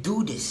why would you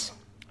do this?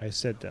 I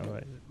said that,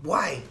 right?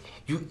 Why?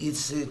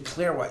 It's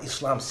clear what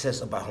Islam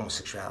says about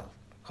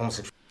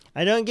homosexuality.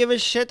 I don't give a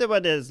shit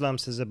about what Islam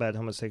says about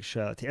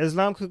homosexuality.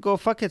 Islam could go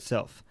fuck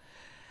itself.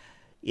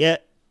 Yeah,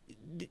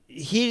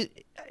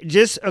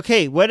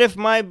 what if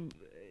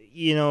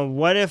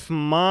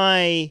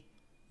my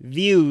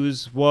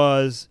views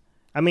was,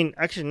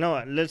 actually,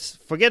 no, let's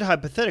forget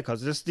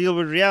hypotheticals. Let's deal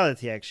with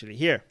reality, actually,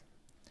 here.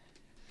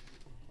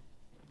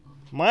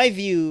 My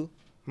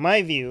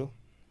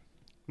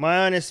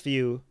honest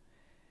view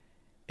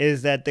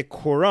is that the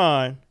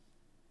Quran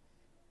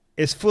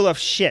is full of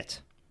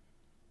shit.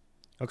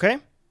 Okay?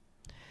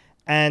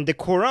 And the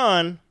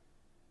Quran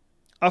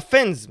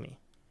offends me.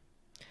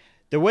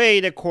 The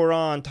way the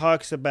Quran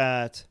talks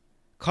about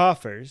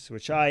kafirs,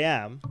 which I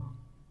am,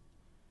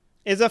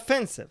 is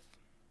offensive.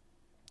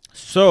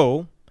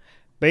 So,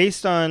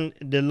 based on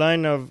the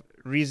line of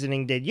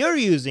reasoning that you're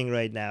using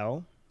right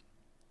now,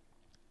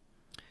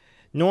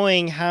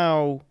 knowing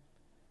how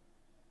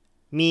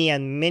me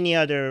and many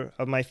other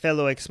of my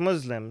fellow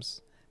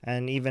ex-Muslims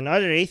and even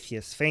other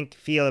atheists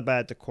feel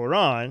about the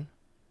Quran,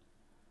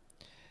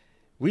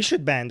 we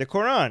should ban the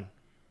Quran.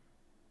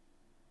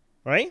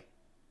 Right?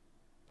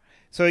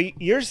 So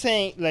you're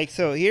saying,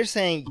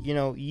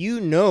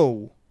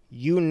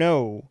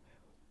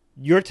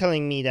 you're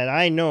telling me that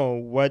I know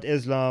what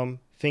Islam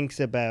thinks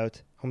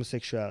about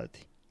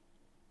homosexuality.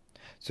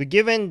 So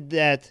given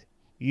that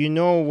you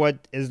know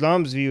what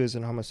Islam's view is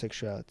on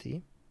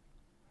homosexuality,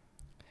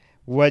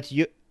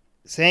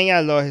 saying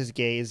Allah is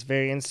gay is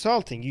very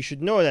insulting. You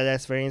should know that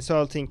that's very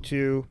insulting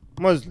to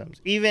Muslims.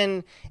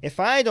 Even if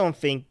I don't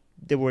think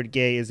the word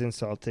gay is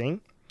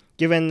insulting,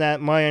 given that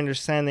my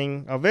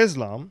understanding of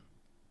Islam,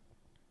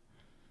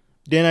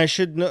 then I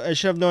should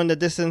have known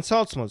that this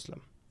insults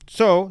Muslim.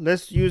 So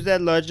let's use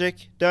that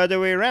logic the other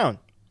way around.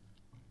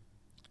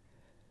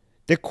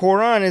 The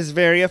Quran is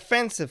very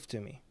offensive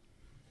to me.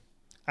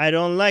 I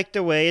don't like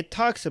the way it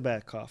talks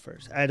about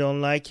kafirs. I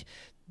don't like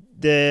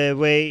the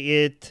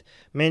way it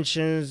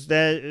mentions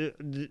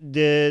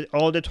that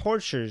all the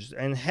tortures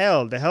and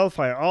hell, the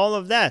hellfire, all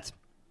of that.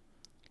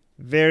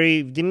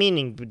 Very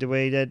demeaning, the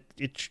way that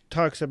it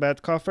talks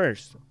about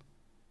kafirs.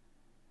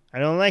 I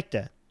don't like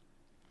that.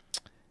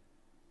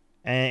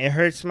 And it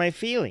hurts my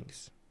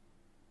feelings.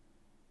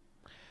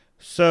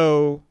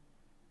 So,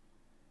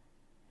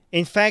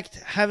 in fact,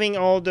 having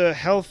all the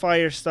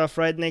hellfire stuff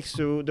right next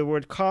to the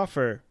word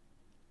kafir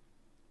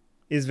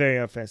is very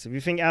offensive. You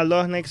think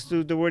Allah next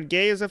to the word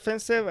gay is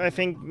offensive? I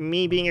think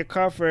me being a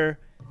kafir,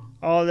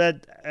 all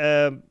that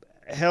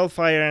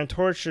hellfire and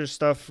torture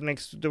stuff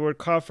next to the word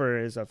kafir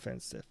is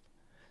offensive.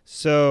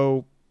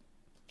 So,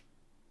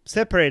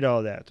 separate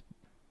all that.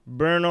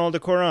 Burn all the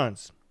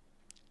Qurans.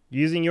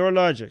 Using your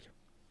logic.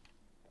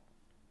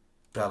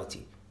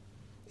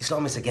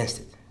 Islam is against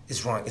it.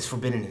 It's wrong. It's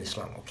forbidden in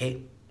Islam,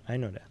 okay? I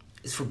know that.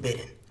 It's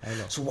forbidden. I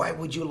know. So why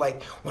would you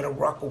want to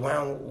walk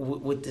around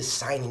with this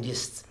sign and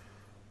just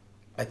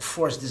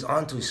force this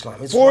onto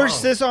Islam? It's force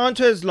wrong. This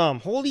onto Islam.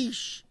 Holy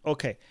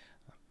okay.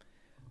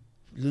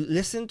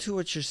 Listen to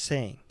what you're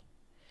saying.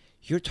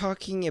 You're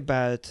talking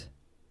about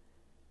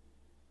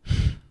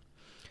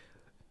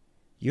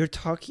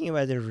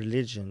a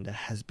religion that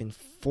has been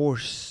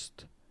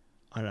forced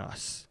on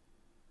us.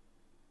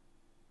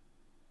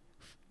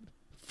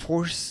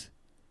 Force.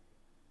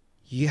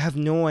 You have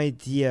no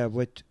idea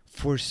what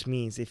force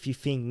means if you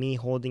think me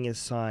holding a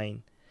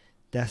sign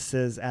that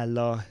says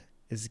Allah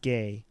is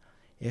gay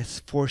is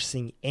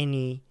forcing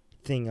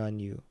anything on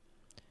you.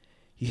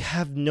 You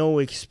have no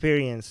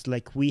experience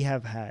like we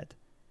have had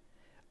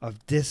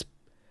of this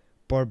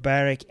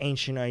barbaric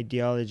ancient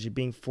ideology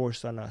being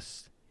forced on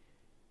us.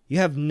 You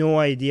have no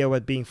idea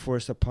what being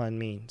forced upon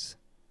means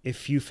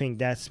if you think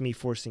that's me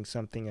forcing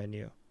something on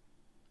you.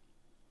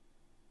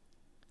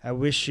 I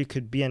wish you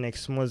could be an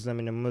ex-Muslim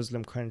in a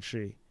Muslim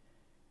country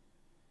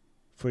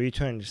for you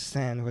to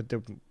understand what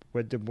the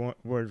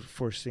word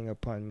forcing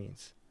upon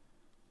means.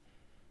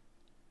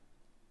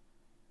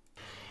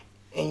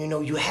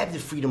 And you have the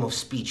freedom of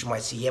speech. You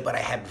might say, yeah, but I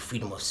have the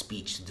freedom of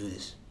speech to do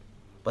this.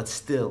 But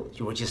still,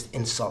 you were just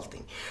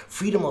insulting.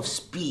 Freedom of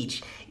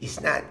speech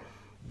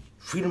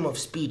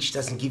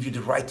doesn't give you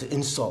the right to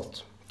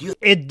insult.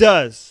 It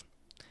does.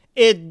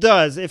 It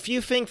does. If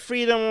you think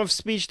freedom of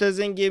speech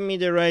doesn't give me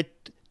the right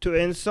to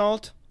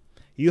insult,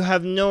 you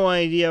have no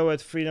idea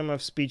what freedom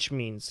of speech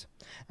means.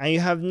 And you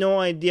have no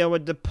idea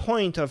what the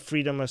point of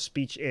freedom of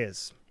speech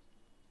is.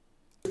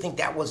 You think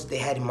that was they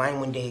had in mind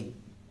when they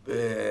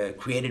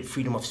created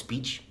freedom of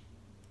speech?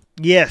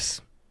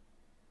 Yes.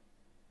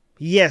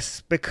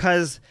 Yes,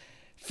 because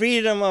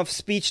freedom of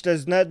speech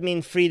does not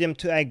mean freedom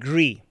to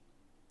agree.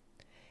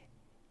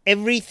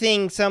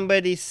 Everything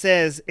somebody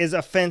says is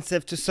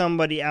offensive to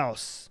somebody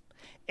else.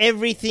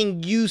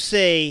 Everything you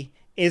say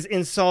is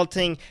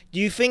insulting. Do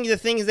you think the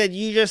things that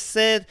you just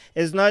said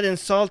is not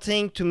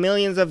insulting to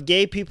millions of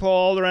gay people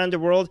all around the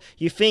world?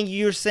 You think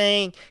you're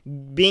saying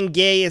being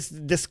gay is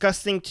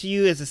disgusting to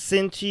you, is a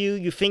sin to you?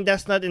 You think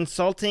that's not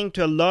insulting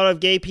to a lot of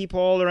gay people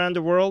all around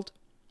the world?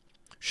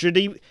 Should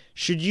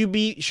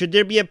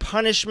there be a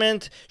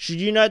punishment? Should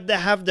you not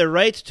have the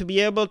right to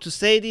be able to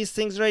say these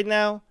things right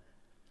now?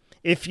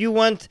 If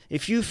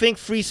you think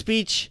free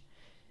speech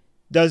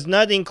does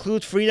not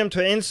include freedom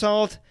to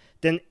insult,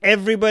 then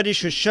everybody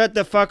should shut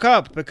the fuck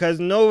up, because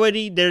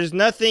there's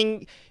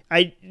nothing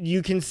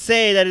you can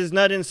say that is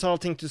not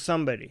insulting to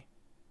somebody.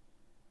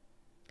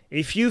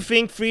 If you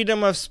think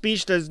freedom of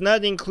speech does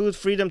not include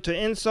freedom to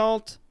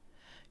insult,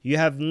 you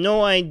have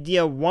no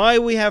idea why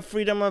we have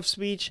freedom of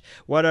speech,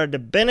 what are the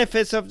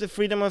benefits of the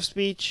freedom of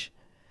speech,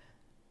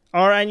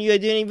 and you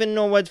didn't even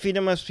know what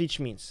freedom of speech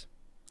means.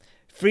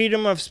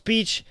 Freedom of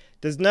speech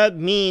does not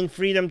mean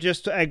freedom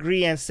just to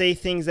agree and say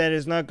things that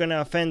is not going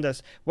to offend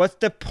us. What's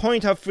the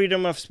point of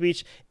freedom of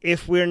speech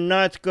if we're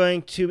not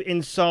going to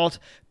insult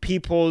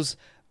people's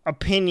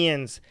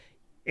opinions?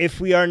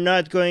 If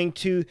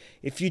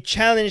you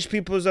challenge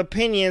people's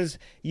opinions,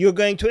 you're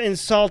going to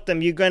insult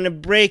them. You're going to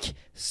break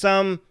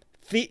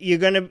you're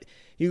going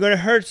to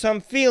hurt some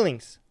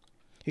feelings.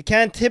 You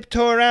can't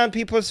tiptoe around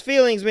people's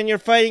feelings when you're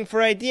fighting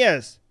for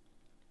ideas.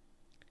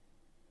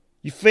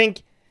 You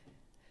think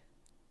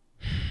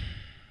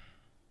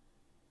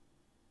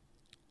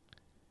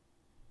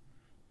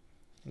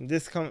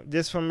this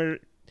from a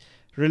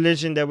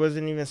religion that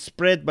wasn't even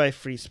spread by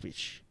free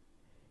speech.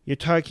 You're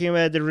talking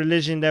about the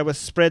religion that was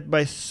spread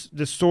by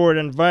the sword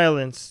and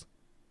violence.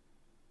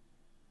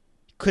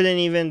 Couldn't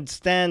even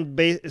stand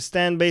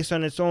based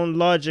on its own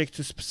logic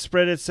to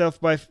spread itself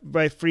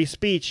by free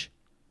speech.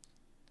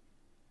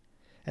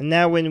 And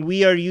now when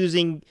we are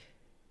using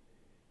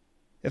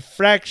a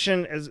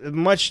fraction, as a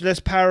much less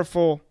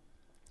powerful,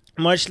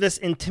 much less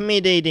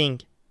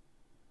intimidating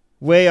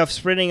way of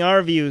spreading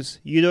our views,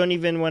 you don't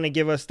even want to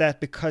give us that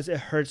because it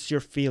hurts your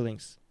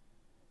feelings.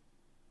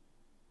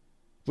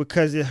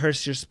 Because it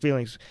hurts your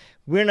feelings.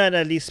 We're not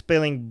at least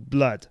spilling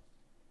blood.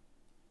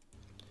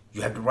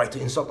 You have the right to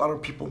insult other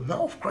people?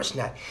 No, of course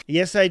not.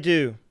 Yes, I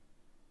do.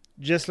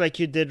 Just like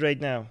you did right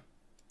now.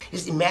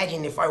 Just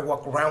imagine if I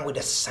walk around with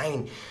a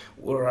sign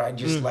where I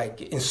just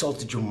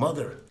insulted your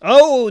mother.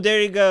 Oh,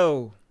 there you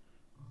go.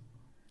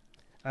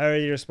 I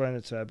already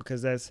responded to that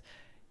because that's...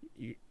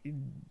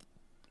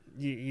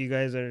 You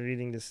guys are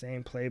reading the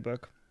same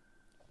playbook.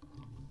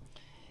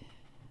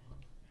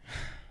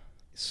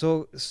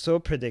 So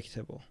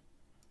predictable.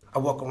 I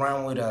walk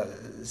around with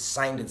a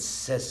sign that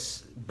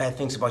says bad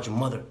things about your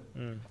mother.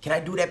 Can I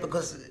do that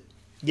because...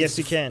 Yes,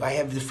 you can. I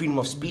have the freedom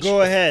of speech?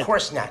 Go ahead. Of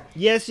course not.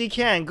 Yes, you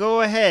can.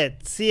 Go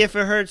ahead. See if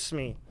it hurts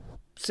me.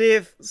 See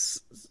if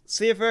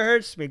it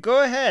hurts me.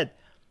 Go ahead.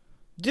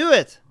 Do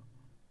it.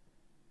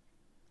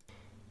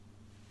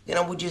 Then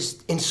I would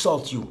just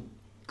insult you.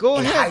 Go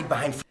and ahead. Hide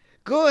behind...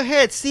 Go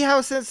ahead. See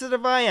how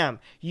sensitive I am.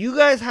 You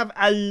guys have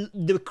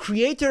the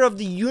creator of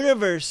the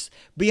universe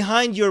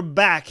behind your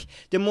back.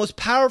 The most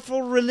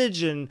powerful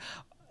religion.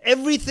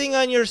 Everything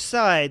on your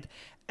side.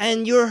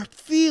 And your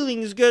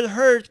feelings get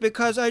hurt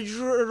because I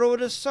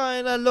wrote a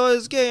sign, Allah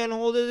is gay, and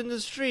hold it in the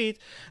street.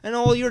 And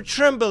all you're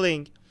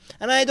trembling.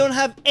 And I don't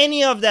have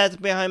any of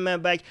that behind my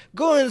back.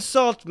 Go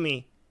insult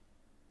me.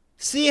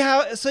 See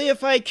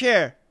if I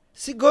care.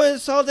 Go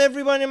insult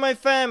everyone in my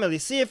family.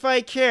 See if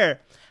I care.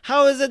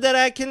 How is it that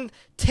I can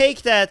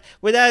take that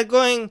without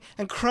going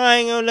and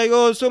crying out like,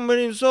 oh,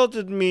 somebody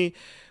insulted me,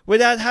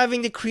 without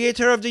having the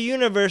creator of the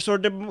universe or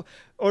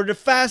the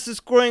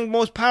fastest growing,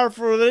 most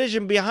powerful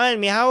religion behind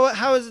me?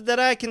 How is it that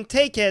I can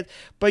take it,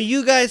 but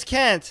you guys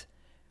can't?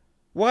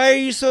 Why are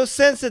you so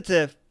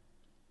sensitive?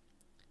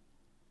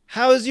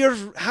 How is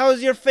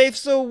your faith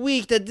so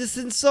weak that this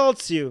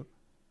insults you?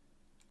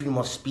 Freedom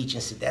of speech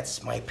and say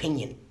that's my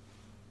opinion.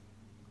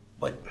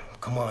 But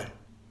come on,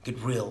 get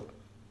real.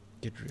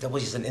 That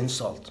was just an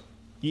insult.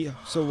 Yeah,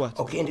 so what?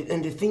 Okay,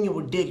 and the thing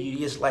you did, you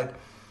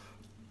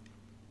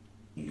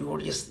were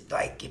just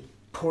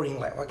pouring,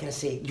 what can I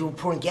say? You were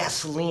pouring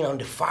gasoline on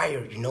the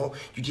fire, You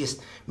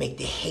just make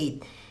the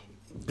hate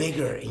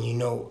bigger, and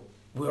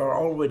we are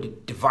already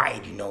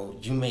divided,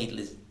 You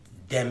made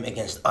them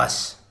against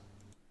us.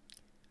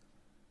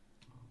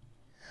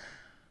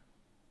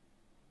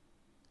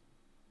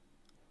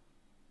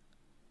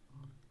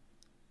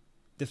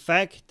 The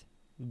fact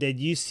that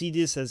you see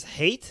this as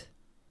hate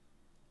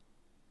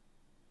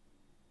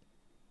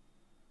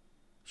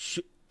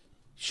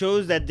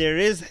shows that there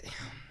is...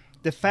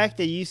 The fact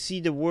that you see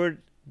the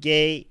word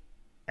gay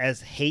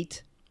as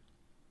hate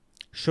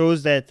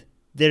shows that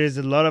there is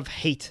a lot of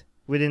hate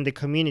within the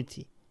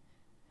community.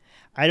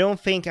 I don't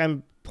think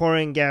I'm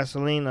pouring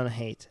gasoline on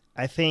hate.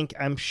 I think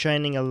I'm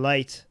shining a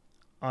light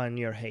on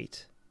your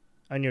hate,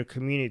 on your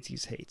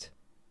community's hate.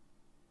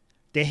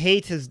 The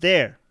hate is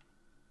there.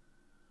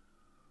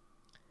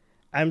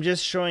 I'm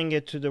just showing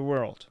it to the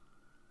world.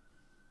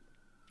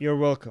 You're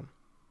welcome.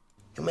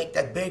 You make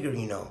that bigger,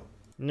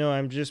 No,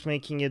 I'm just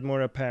making it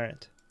more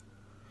apparent.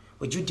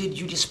 What you did,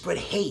 you just spread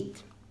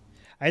hate.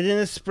 I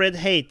didn't spread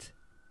hate.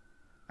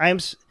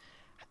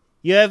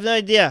 You have no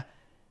idea.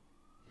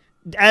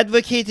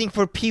 Advocating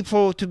for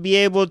people to be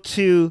able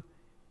to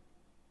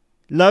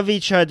love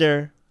each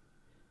other,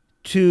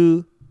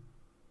 to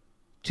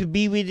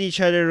be with each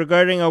other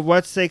regarding of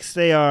what sex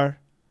they are,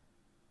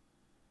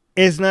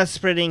 is not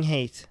spreading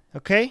hate.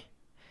 Okay?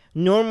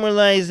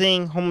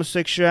 Normalizing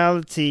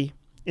homosexuality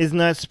is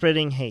not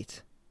spreading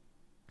hate.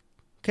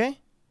 Okay?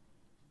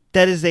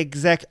 That is the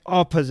exact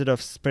opposite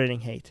of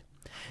spreading hate.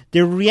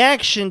 The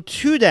reaction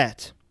to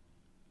that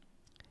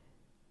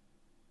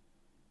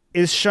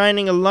is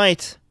shining a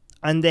light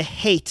on the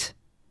hate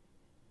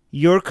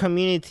your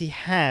community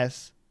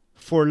has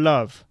for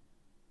love.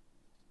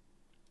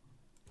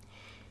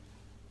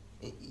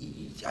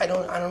 I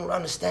don't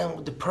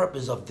understand the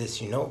purpose of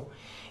this,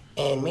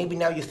 And maybe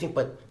now you think,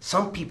 but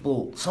some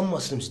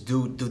Muslims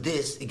do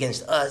this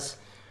against us.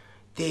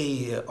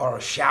 They are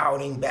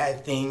shouting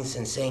bad things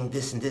and saying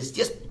this and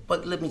this.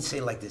 But let me say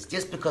it like this.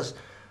 Just because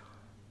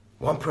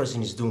one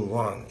person is doing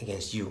wrong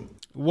against you.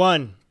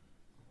 One.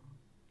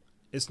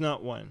 It's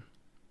not one.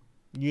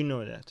 You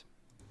know that.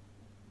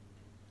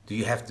 Do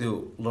you have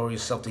to lower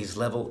yourself to his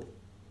level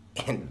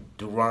and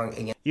do wrong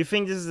against... You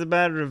think this is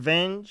about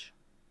revenge?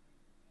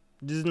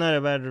 This is not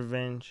about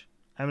revenge.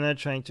 I'm not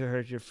trying to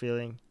hurt your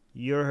feeling.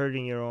 You're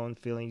hurting your own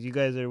feelings. You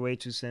guys are way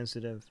too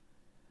sensitive.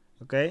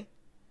 Okay?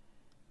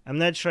 I'm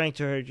not trying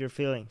to hurt your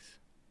feelings.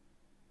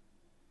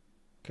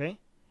 Okay?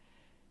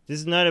 This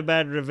is not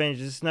about revenge.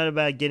 This is not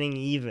about getting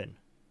even.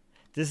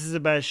 This is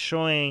about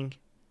showing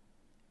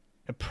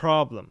a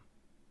problem.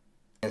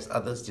 Against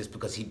others just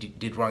because he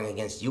did wrong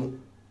against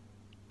you.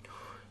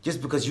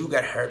 Just because you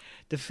got hurt.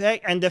 The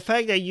fact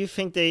that you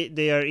think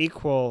they are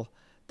equal,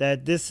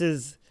 that this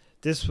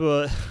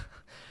will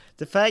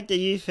the fact that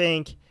you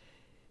think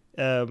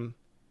the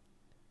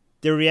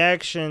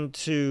reaction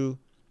to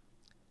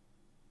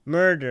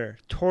murder,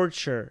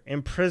 torture,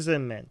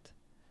 imprisonment,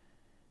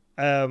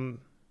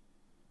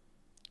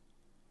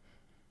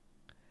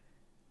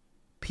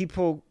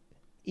 people,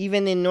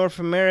 even in North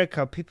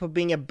America, people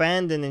being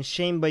abandoned and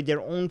shamed by their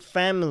own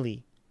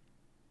family,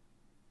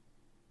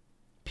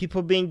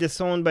 people being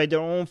disowned by their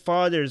own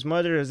fathers,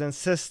 mothers, and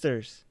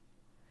sisters.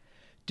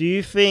 Do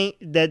you think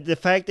that the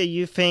fact that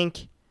you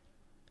think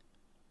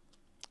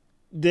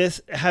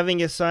this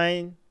having a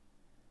sign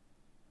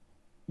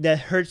that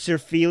hurts your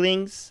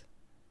feelings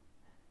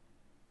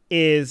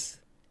is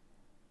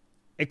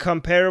a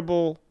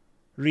comparable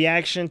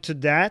reaction to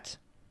that?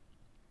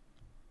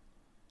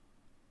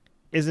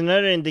 Is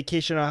another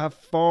indication of how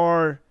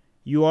far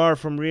you are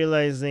from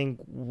realizing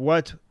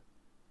what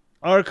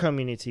our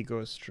community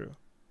goes through.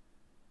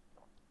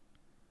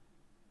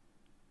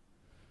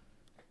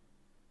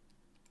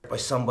 By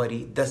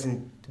somebody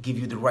doesn't give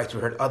you the right to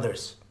hurt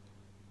others.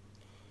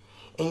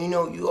 And you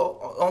know, you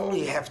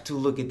only have to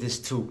look at this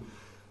too.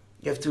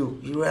 You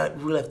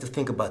really have to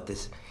think about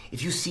this.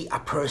 If you see a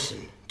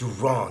person do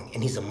wrong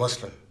and he's a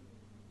Muslim,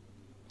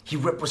 he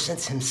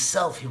represents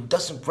himself. He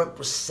doesn't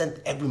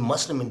represent every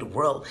Muslim in the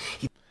world.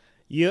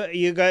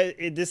 You guys,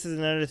 this is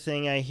another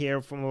thing I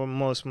hear from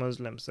most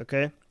Muslims,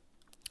 okay?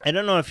 I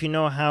don't know if you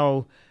know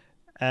how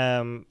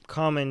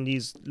common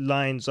these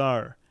lines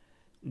are.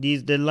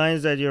 The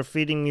lines that you're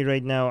feeding me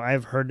right now,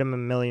 I've heard them a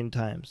million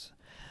times.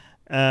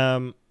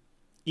 And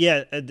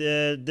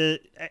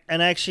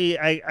actually,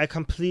 I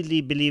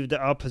completely believe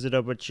the opposite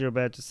of what you're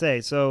about to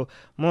say. So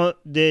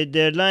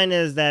the line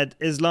is that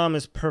Islam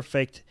is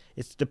perfect.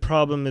 It's the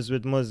problem is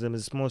with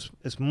Muslims.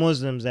 It's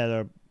Muslims that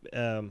are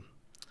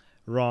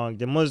wrong.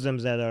 The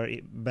Muslims that are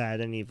bad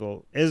and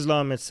evil.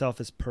 Islam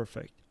itself is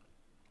perfect.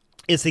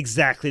 It's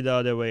exactly the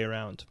other way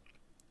around.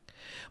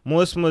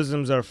 Most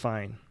Muslims are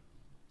fine.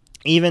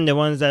 Even the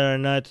ones that are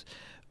not,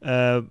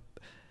 that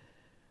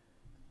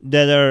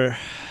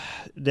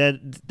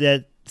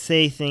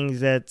say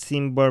things that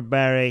seem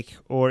barbaric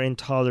or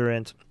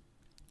intolerant,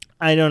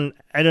 I don't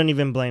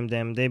even blame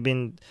them. They've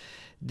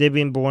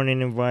been born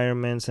in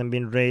environments and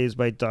been raised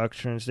by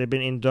doctrines. They've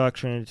been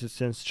indoctrinated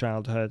since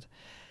childhood.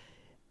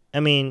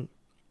 I mean,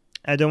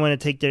 I don't want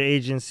to take their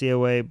agency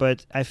away,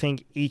 but I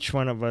think each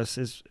one of us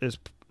is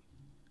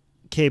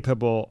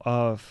capable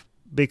of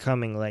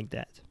becoming like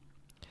that,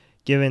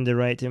 given the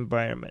right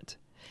environment.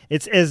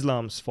 It's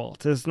Islam's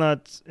fault. It's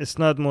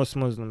not most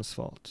Muslims'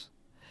 fault.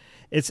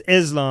 It's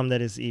Islam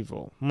that is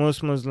evil.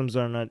 Most Muslims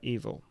are not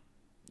evil.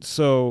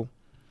 So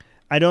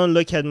I don't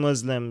look at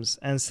Muslims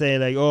and say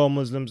like, oh,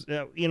 Muslims,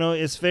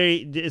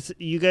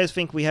 you guys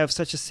think we have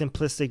such a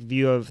simplistic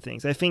view of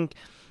things. I think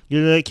you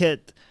look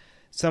at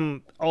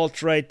some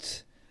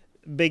alt-right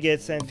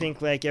bigots and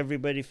think like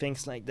everybody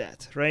thinks like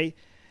that, right?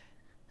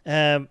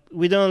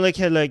 We don't look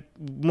at like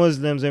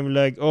Muslims and we're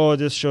like, oh,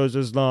 this shows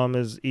Islam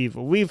is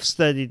evil. We've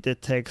studied the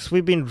text.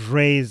 We've been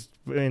raised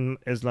in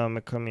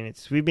Islamic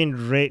communities. We've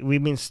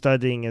been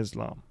studying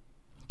Islam,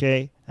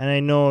 okay? And I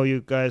know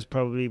you guys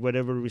probably,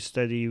 whatever we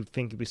study, you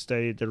think we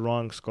studied the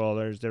wrong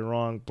scholars, the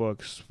wrong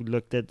books. We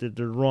looked at it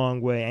the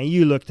wrong way, and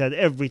you looked at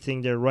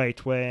everything the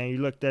right way, and you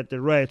looked at the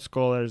right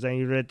scholars, and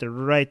you read the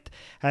right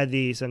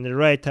hadith and the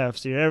right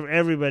tafsir.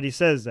 Everybody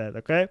says that,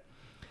 okay?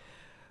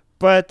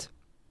 But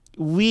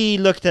we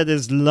looked at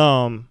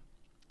Islam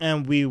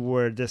and we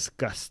were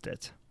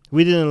disgusted.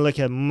 We didn't look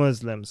at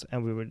Muslims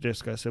and we were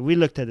disgusted. We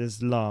looked at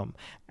Islam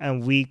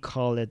and we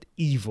call it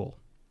evil.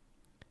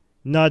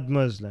 Not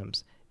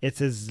Muslims. It's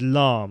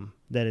Islam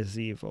that is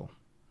evil.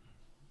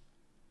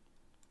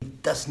 He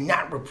does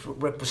not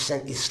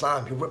represent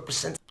Islam. He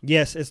represents...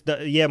 Yes,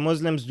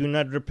 Muslims do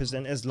not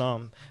represent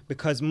Islam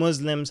because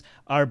Muslims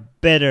are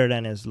better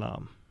than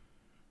Islam.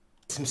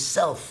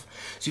 Himself.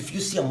 So if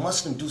you see a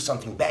Muslim do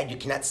something bad, you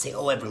cannot say,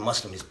 oh, every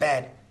Muslim is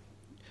bad.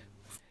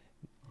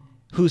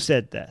 Who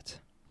said that?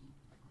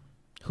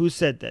 Who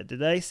said that?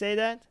 Did I say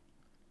that?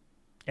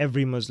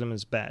 Every Muslim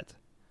is bad.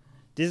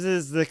 This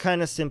is the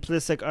kind of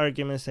simplistic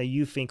arguments that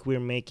you think we're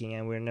making,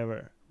 and we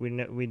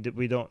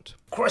don't.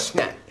 Of course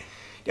not.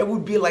 That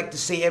would be like to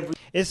say every...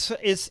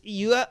 It's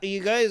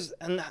you guys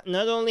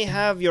not only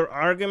have your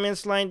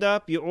arguments lined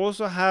up, you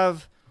also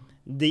have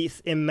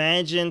these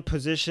imagined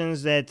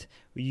positions that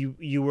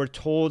you were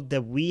told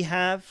that we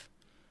have,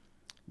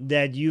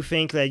 that you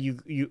think that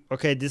you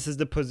okay, this is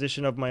the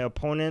position of my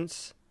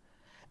opponents.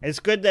 It's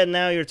good that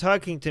now you're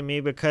talking to me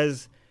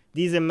because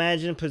these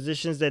imagined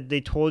positions that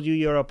they told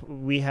you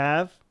we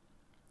have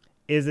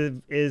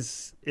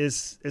is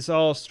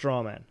all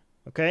straw man.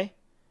 Okay?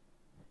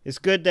 It's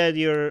good that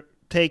you're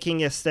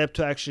taking a step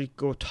to actually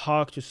go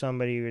talk to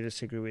somebody you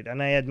disagree with,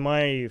 and I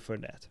admire you for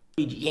that.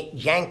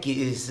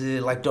 Yankee is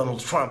like Donald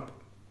Trump.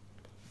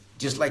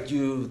 Just like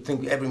you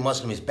think every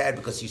Muslim is bad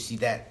because you see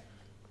that.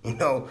 You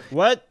know?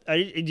 What?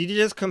 Did you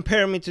just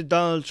compare me to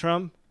Donald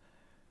Trump?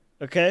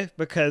 Okay?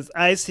 Because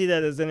I see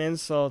that as an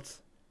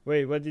insult.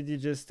 Wait, what did you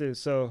just do?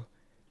 So,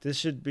 this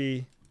should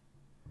be...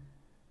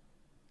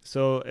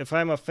 So, if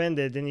I'm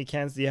offended, then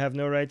you have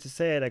no right to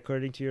say it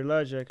according to your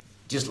logic.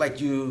 Just like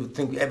you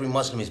think every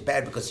Muslim is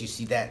bad because you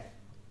see that.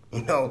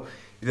 You know?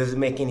 It doesn't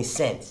make any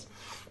sense.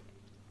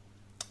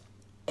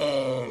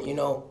 And, you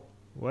know...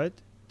 What?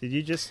 Did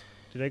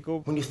I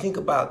go... When you think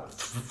about...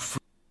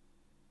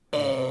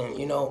 And,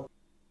 you know...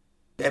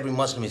 Every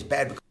Muslim is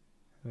bad because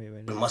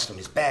every Muslim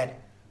is bad.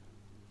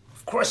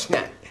 Of course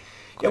not.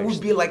 It would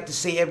be like to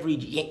say every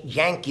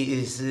Yankee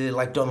is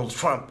like Donald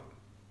Trump.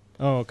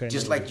 Oh, okay.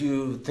 Just like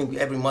you think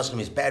every Muslim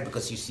is bad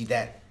because you see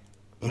that.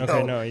 You okay,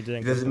 know? no, it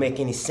didn't. It doesn't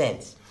make any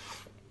sense.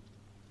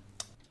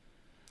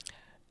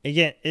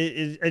 Again,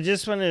 I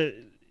just want to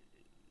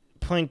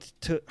point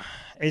to...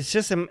 It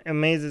just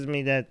amazes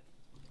me that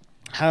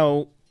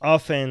how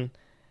often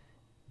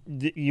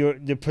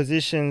the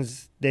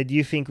positions that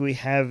you think we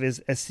have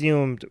is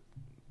assumed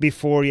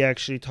before you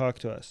actually talk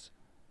to us.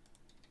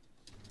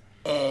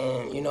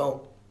 And, you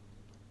know,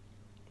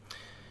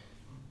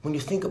 when you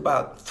think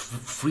about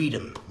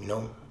freedom, you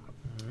know,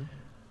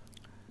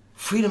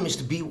 freedom is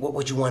to be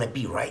what you want to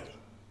be, right?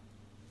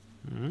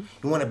 You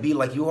want to be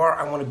like you are,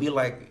 I want to be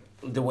like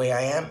the way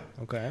I am.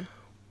 Okay.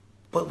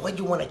 But why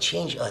do you want to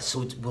change us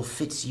so it will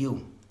fit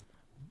you?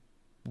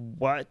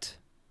 What?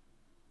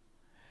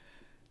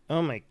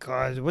 Oh my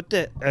God, what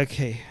the...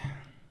 Okay.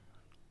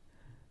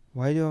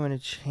 Why do I want to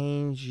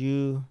change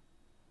you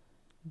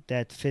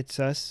that fits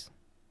us?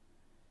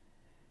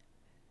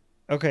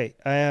 Okay,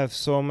 I have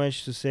so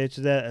much to say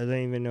to that, I don't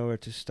even know where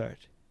to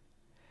start.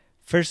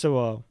 First of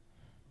all,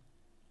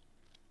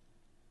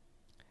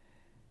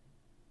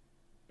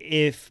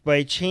 if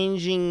by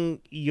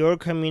changing your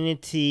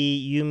community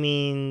you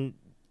mean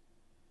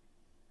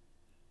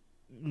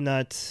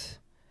not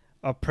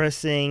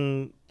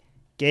oppressing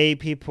gay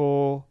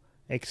people,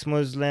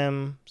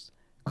 ex-Muslims,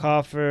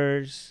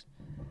 Kafirs,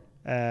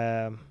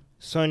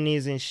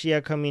 Sunnis in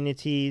Shia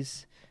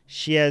communities,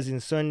 Shias in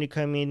Sunni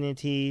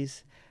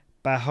communities,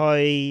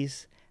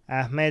 Baha'is,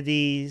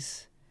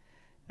 Ahmadis,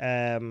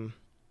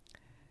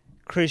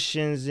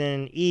 Christians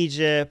in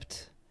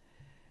Egypt,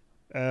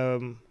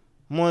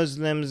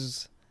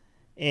 Muslims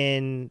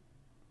in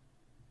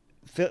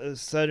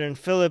southern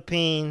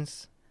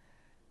Philippines.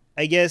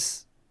 I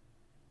guess,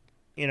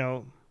 you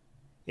know,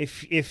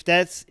 if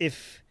that's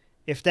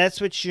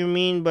what you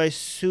mean by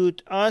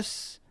suit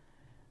us,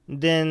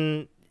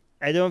 then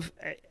I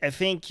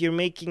think you're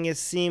making it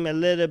seem a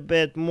little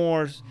bit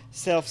more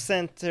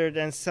self-centered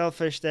and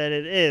selfish than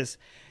it is.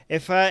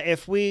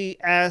 If we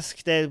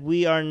ask that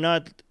we are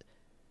not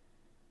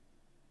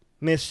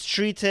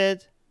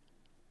mistreated,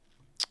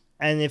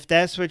 and if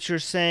that's what you're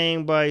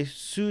saying by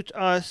suit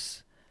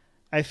us,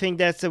 I think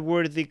that's a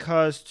worthy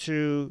cause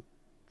to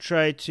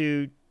try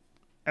to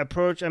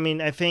approach. I mean,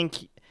 I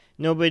think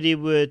nobody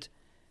would,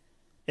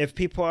 if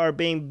people are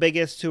being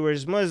bigots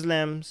towards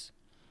Muslims,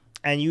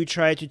 and you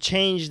try to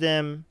change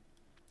them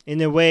in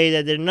a way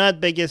that they're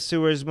not bigots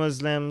towards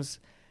Muslims,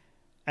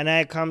 and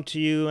I come to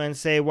you and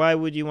say, why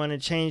would you want to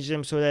change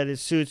them so that it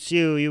suits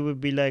you? You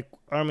would be like,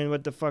 Armin,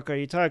 what the fuck are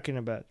you talking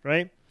about,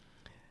 right?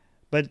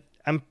 But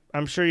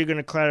I'm sure you're going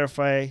to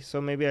clarify,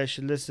 so maybe I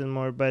should listen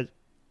more, but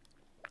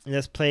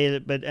let's play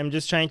it. But I'm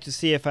just trying to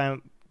see if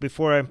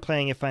before I'm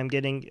playing, if I'm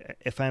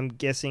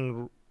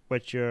guessing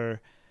what you're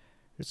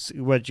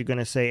going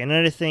to say.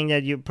 Another thing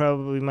that you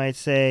probably might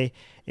say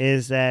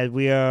is that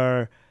we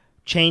are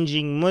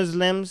changing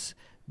Muslims'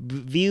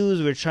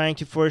 views. We're trying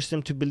to force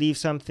them to believe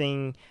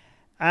something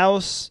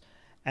else,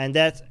 and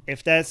that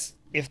if that's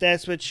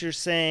what you're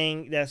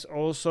saying, that's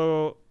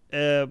also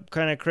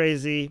kind of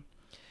crazy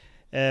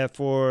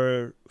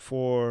for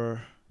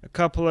a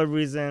couple of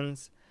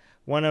reasons.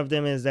 One of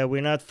them is that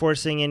we're not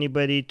forcing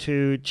anybody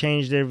to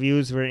change their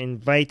views. We're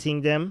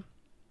inviting them.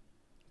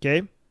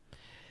 Okay?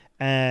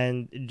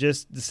 And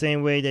just the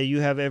same way that you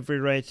have every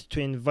right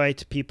to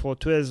invite people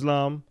to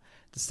Islam,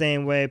 the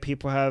same way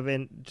people have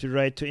the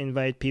right to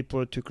invite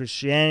people to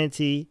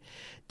Christianity,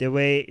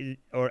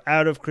 or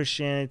out of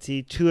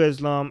Christianity, to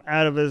Islam,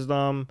 out of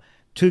Islam,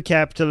 to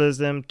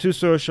capitalism, to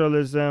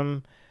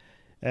socialism,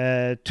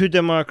 to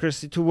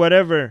democracy, to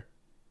whatever.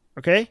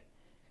 Okay?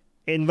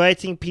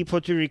 Inviting people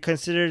to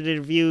reconsider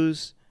their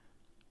views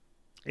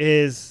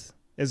is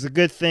a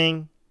good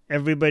thing.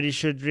 Everybody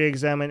should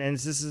re-examine, and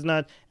this is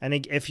not, and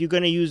if you're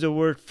going to use the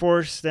word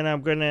force, then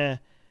I'm going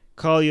to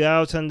call you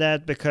out on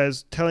that,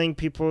 because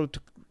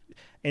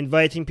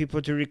inviting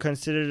people to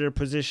reconsider their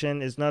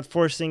position is not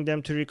forcing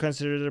them to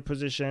reconsider their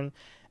position,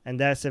 and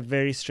that's a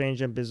very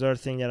strange and bizarre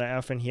thing that I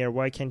often hear.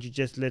 Why can't you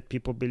just let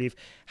people believe?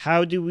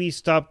 How do we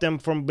stop them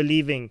from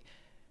believing?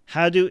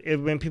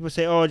 When people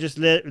say, oh, just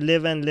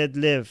live and let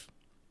live,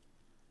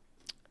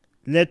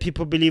 let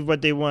people believe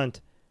what they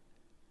want.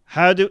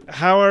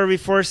 How are we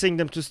forcing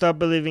them to stop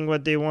believing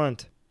what they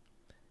want?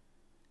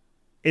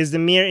 Is the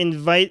mere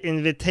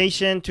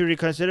invitation to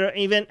reconsider.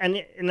 Even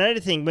and another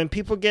thing, when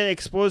people get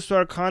exposed to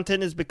our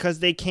content, is because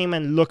they came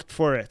and looked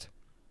for it.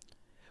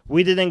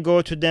 We didn't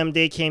go to them,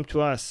 they came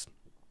to us.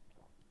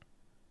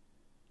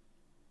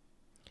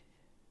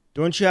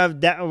 Don't you have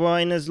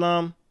da'wah in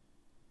Islam,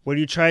 where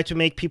you try to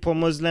make people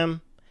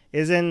Muslim?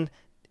 Isn't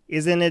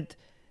it,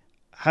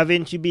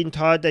 haven't you been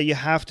taught that you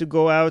have to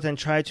go out and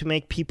try to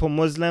make people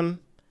Muslim?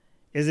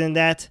 Isn't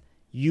that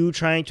you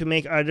trying to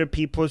make other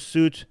people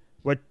suit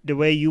the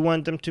way you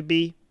want them to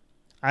be?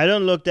 I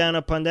don't look down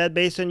upon that.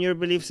 Based on your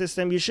belief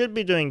system, you should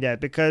be doing that,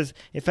 because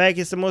in fact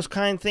it's the most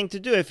kind thing to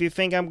do. If you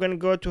think I'm going to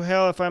go to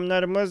hell if I'm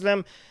not a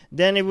Muslim,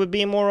 then it would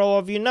be immoral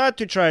of you not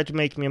to try to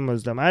make me a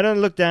Muslim. I don't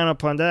look down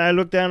upon that. I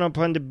look down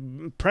upon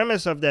the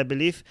premise of that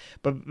belief,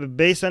 but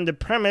based on the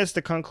premise,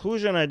 the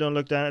conclusion, I don't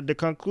look down at the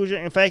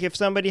conclusion. In fact, if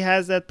somebody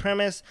has that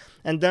premise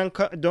and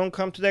don't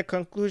come to that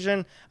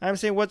conclusion, I'm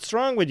saying, what's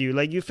wrong with you?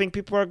 Like, you think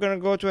people are going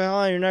to go to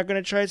hell and you're not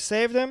going to try to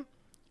save them?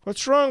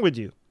 What's wrong with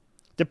you?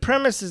 The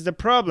premise is the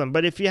problem.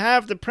 But if you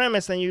have the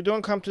premise and you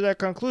don't come to that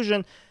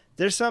conclusion,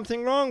 there's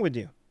something wrong with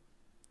you.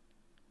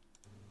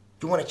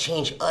 You want to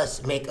change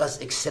us, make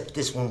us accept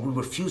this when we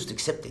refuse to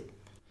accept it.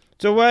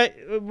 So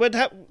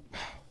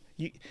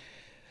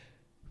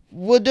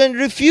well, then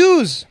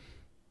refuse.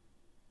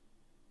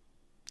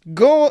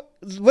 Go,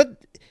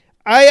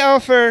 I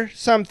offer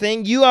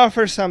something, you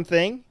offer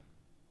something.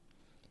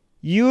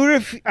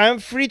 I'm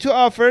free to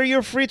offer,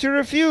 you're free to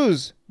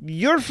refuse.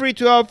 You're free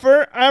to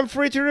offer, I'm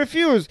free to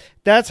refuse.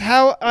 That's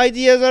how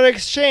ideas are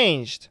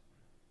exchanged.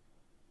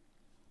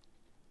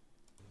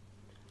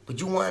 But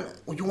you want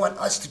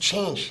us to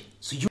change.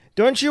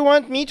 Don't you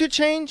want me to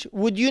change?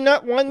 Would you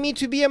not want me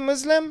to be a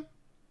Muslim?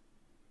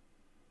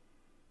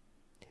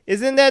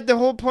 Isn't that the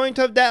whole point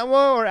of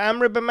da'wah, or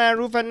amr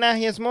b'ma'ruf and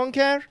nahy as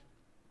munkar?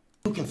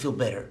 You can feel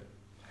better.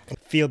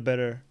 Feel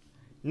better.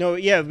 No,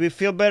 yeah, we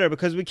feel better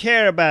because we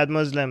care about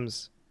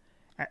Muslims.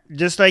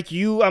 Just like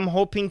you, I'm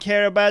hoping,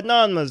 care about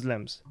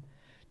non-Muslims.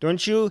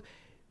 Don't you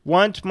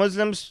want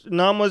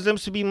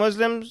non-Muslims to be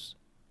Muslims?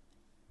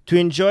 To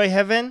enjoy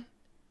heaven?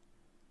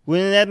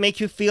 Wouldn't that make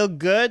you feel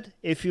good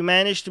if you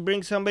manage to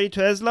bring somebody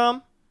to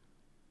Islam?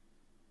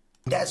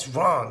 That's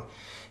wrong.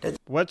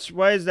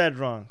 Why is that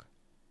wrong?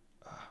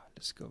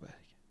 Let's go back.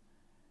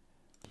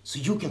 So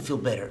you can feel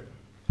better.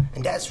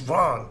 And that's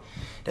wrong.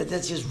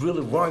 That's just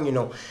really wrong, you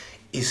know.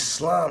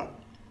 Islam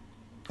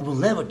will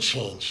never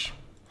change.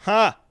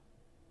 Ha!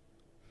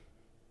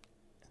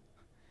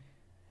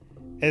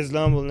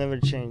 Islam will never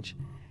change.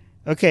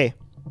 Okay.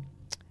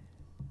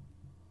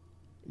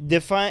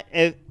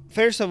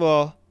 First of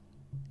all,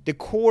 the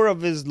core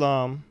of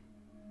Islam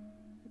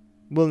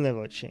will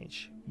never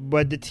change.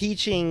 But the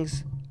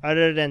teachings,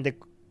 other than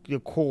the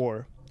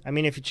core, I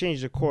mean, if you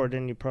change the core,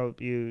 then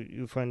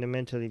you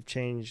fundamentally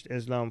changed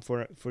Islam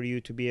for you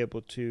to be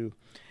able to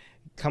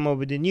come up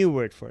with a new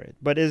word for it.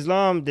 But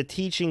Islam, the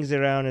teachings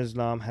around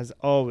Islam has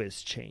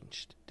always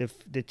changed.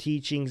 The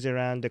teachings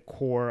around the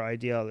core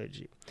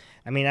ideology.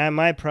 I mean,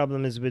 my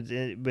problem is with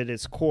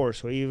its core.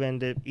 So even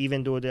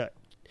though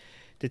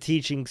the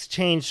teachings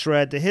change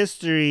throughout the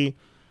history,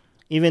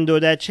 even though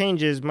that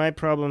changes, my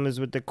problem is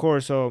with the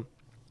core. So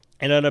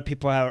a lot of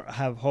people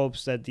have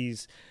hopes that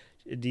these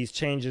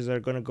changes are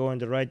going to go in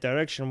the right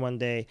direction one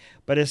day,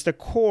 but it's the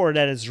core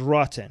that is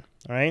rotten,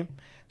 right?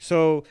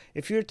 So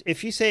if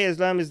you say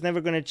Islam is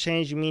never going to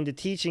change, you mean the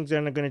teachings are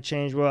not going to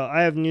change. Well,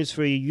 I have news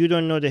for you. You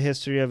don't know the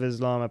history of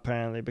Islam,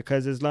 apparently,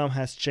 because Islam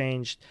has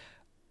changed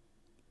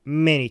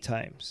many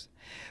times.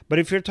 But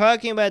if you're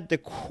talking about the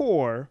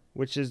core,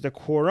 which is the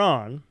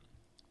Quran,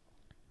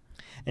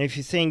 and if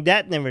you're saying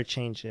that never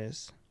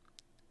changes,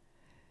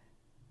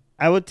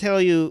 I would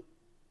tell you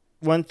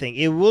one thing.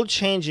 It will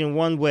change in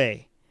one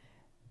way,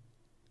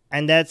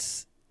 and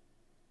that's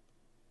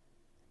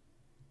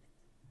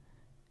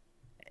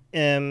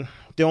the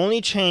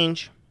only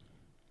change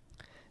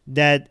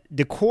that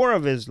the core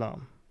of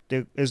Islam,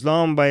 the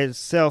Islam by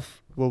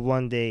itself, will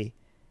one day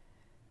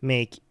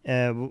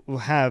will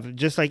have,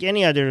 just like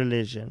any other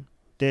religion.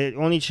 The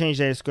only change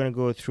that it's going to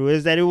go through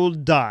is that it will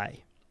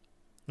die.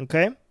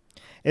 Okay?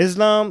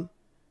 Islam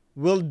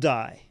will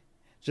die,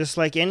 just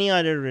like any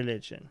other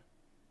religion.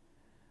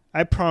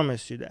 I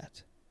promise you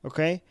that.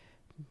 Okay?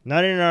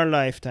 Not in our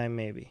lifetime,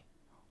 maybe.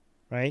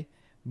 Right?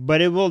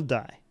 But it will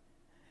die.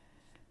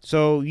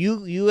 So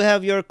you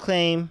have your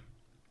claim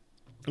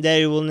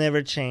that it will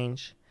never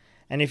change.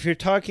 And if you're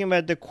talking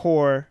about the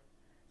core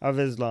of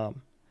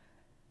Islam,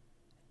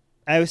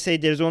 I would say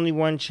there's only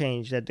one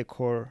change that the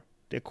core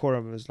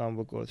of Islam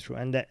will go through,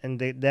 and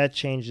that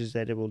change is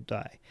that it will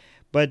die.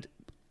 But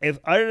if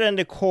other than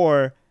the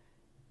core,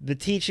 the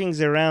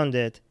teachings around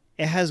it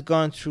has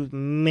gone through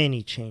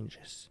many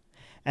changes.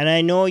 And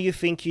I know you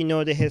think you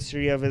know the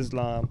history of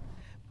Islam,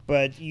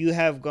 but you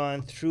have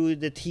gone through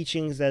the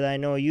teachings that I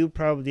know you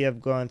probably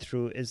have gone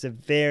through. Is a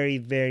very,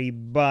 very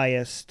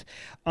biased,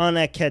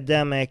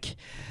 unacademic,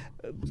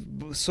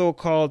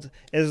 so-called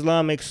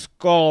Islamic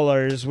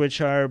scholars,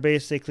 which are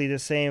basically the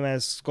same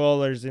as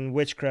scholars in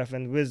witchcraft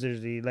and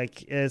wizardry.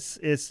 Like it's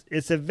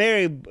a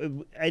very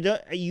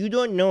you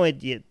don't know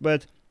it yet,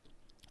 but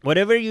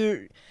whatever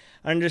your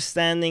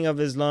understanding of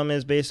Islam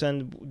is based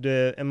on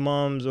the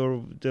imams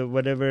or the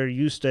whatever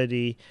you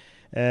study,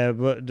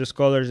 the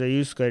scholars that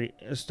you study,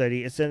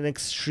 it's an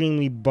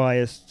extremely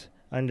biased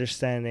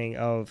understanding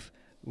of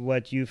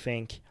what you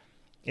think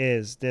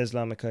is the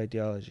Islamic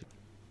ideology.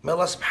 May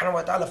Allah subhanahu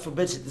wa ta'ala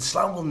forbids it.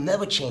 Islam will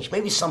never change.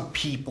 Maybe some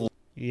people.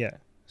 Yeah.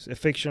 So a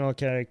fictional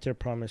character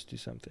promised you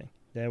something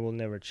that will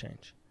never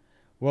change.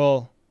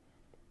 Well,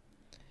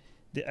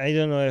 I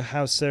don't know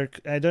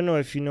I don't know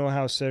if you know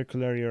how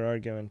circular your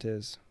argument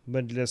is,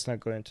 but let's not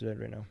go into that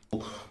right now.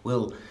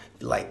 Will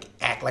like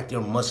act like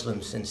they're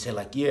Muslims and say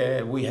like,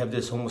 yeah, we have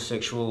this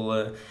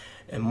homosexual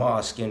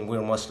mosque and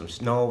we're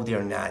Muslims. No,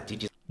 they're not.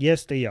 They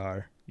Yes, they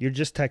are. You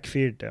just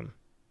takfired them.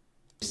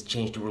 just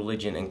change the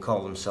religion and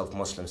call themselves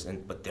Muslims,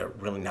 but they're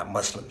really not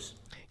Muslims.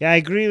 Yeah, I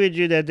agree with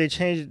you that they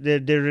changed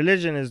their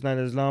religion is not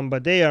Islam,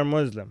 but they are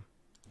Muslim.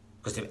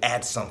 Because they've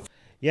added something.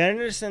 Yeah, I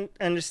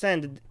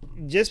understand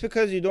that just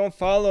because you don't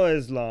follow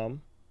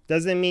Islam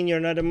doesn't mean you're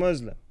not a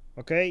Muslim.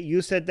 Okay?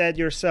 You said that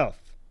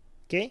yourself.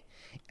 Okay?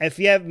 If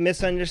you have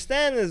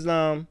misunderstand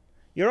Islam,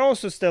 you're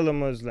also still a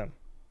Muslim.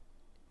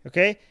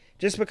 Okay?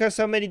 Just because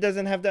somebody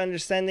doesn't have the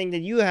understanding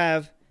that you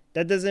have,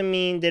 that doesn't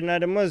mean they're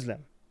not a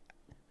Muslim.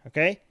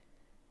 Okay?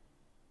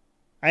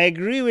 I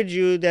agree with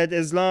you that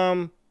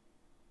Islam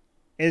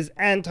is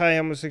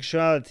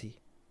anti-homosexuality,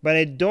 but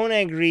I don't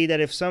agree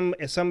that if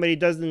somebody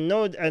doesn't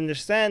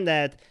understand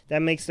that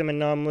makes them a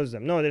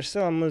non-Muslim. No, they're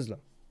still a Muslim.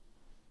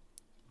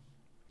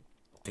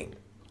 Thing,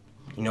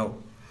 you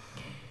know,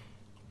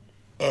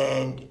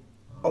 and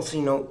also,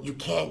 you know, you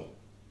can't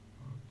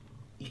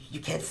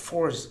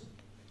force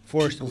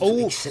people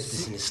to accept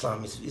this in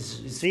Islam.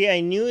 See,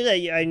 I knew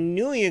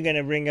you're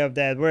gonna bring up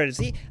that word.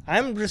 See,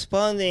 I'm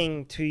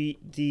responding to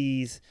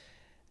these.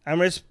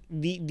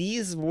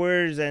 These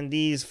words and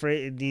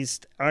these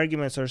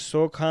arguments are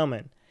so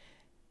common,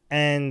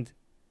 and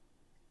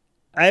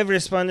I've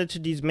responded to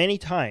these many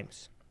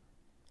times.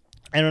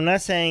 And I'm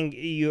not saying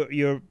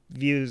your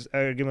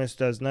arguments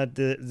does not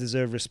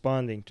deserve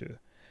responding to,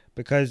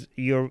 because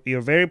you're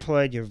very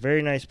polite, you're a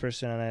very nice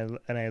person,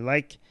 and I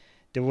like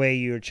the way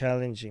you're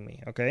challenging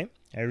me. Okay,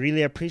 I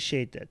really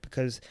appreciate that,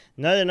 because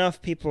not enough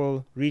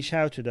people reach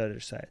out to the other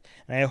side,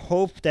 and I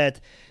hope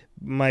that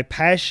my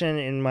passion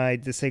in my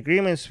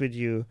disagreements with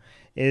you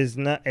is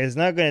not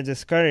going to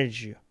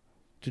discourage you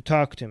to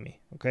talk to me,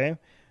 okay?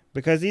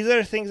 Because these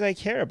are things I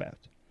care about.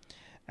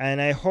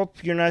 And I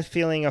hope you're not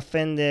feeling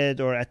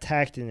offended or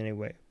attacked in any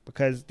way.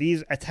 Because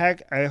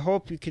I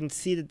hope you can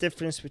see the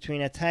difference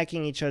between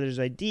attacking each other's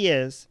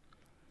ideas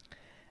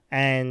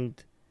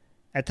and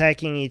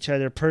attacking each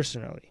other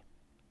personally.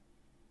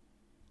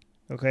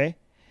 Okay?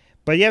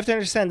 But you have to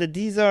understand that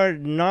these are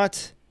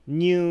not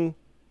new.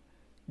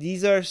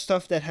 These are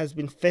stuff that has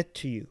been fed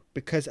to you,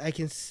 because I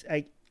can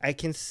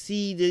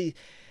see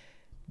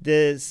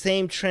the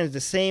same trends,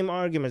 the same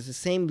arguments, the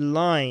same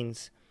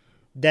lines,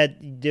 that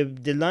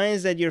the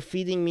lines that you're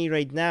feeding me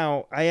right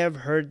now, I have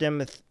heard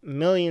them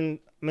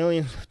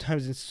millions of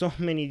times in so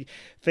many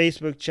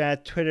Facebook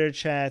chats, Twitter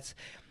chats,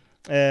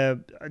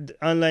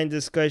 online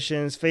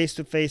discussions,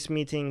 face-to-face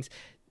meetings.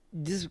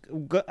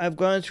 I've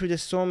gone through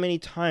this so many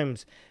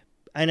times,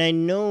 and I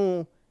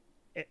know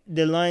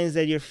the lines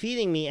that you're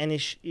feeding me, and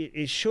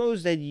it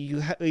shows that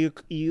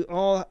you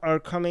all are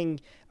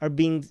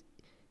being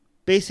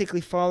basically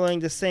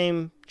following the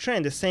same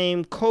trend. The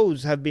same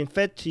codes have been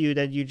fed to you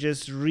that you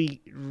just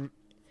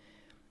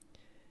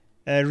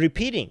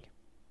repeating.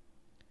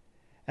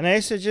 And I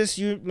suggest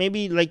you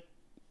maybe like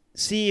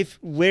see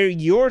where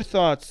your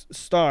thoughts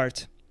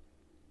start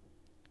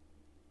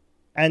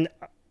and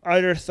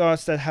other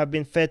thoughts that have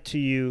been fed to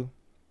you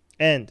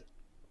end.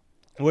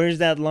 Where's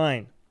that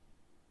line?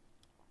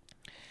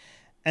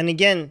 And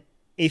again,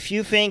 if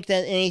you think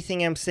that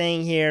anything I'm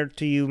saying here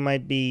to you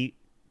might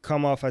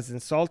come off as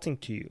insulting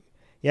to you,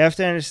 you have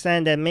to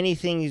understand that many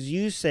things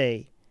you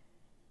say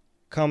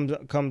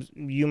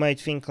you might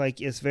think like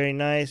it's very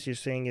nice, you're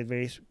saying it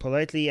very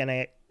politely,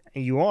 and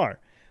you are.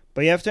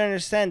 But you have to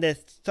understand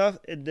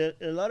that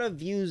a lot of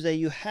views that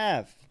you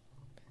have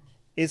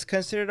is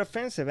considered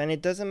offensive, and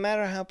it doesn't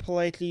matter how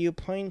politely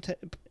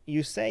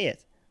you say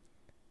it.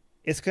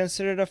 It's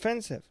considered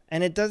offensive.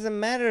 And it doesn't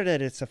matter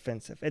that it's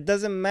offensive. It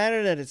doesn't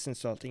matter that it's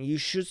insulting. You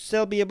should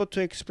still be able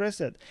to express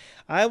it.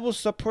 I will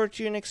support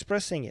you in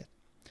expressing it.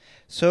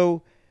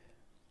 So,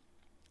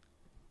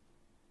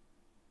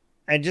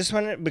 I just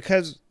want to,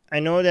 because I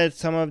know that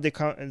some of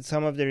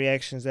the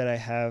reactions that I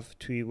have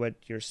to what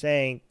you're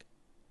saying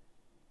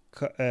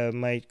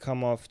might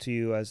come off to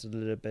you as a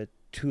little bit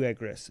too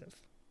aggressive.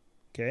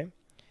 Okay?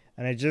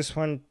 And I just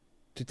want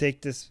to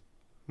take this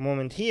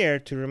moment here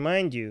to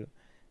remind you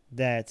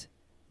that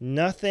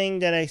Nothing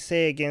that I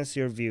say against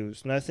your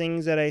views.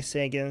 Nothing that I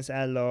say against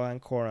Allah and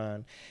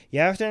Quran. You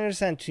have to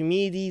understand, to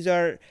me,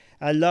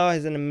 Allah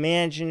is an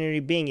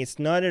imaginary being. It's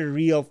not a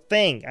real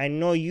thing. I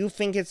know you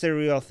think it's a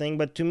real thing,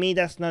 but to me,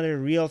 that's not a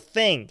real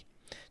thing.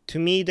 To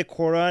me, the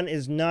Quran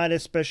is not a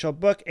special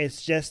book.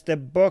 It's just a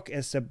book.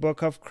 It's a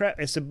book of crap.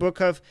 It's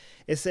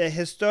a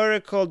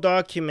historical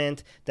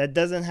document that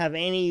doesn't have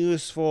any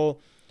useful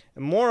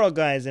moral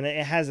guides in it.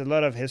 It has a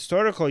lot of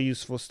historical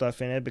useful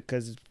stuff in it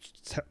because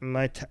it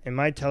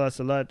might tell us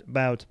a lot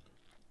about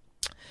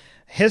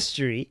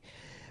history,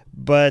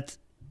 but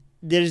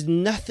there's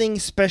nothing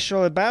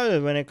special about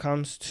it when it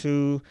comes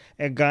to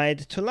a guide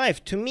to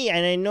life. To me,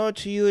 and I know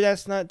to you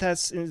that's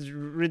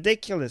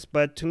ridiculous,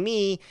 but to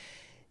me,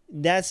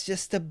 that's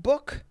just a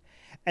book.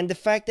 And the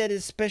fact that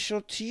it's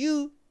special to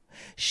you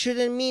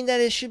shouldn't mean that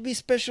it should be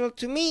special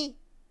to me.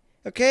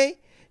 Okay?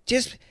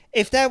 Just,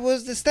 if that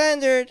was the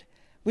standard,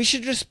 we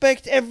should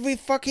respect every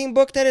fucking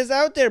book that is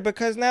out there,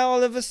 because now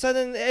all of a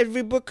sudden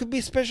every book could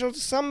be special to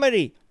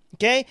somebody.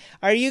 Okay?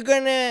 Are you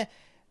gonna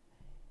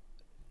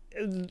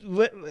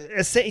what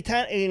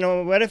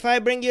if I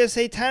bring you a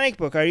satanic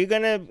book? Are you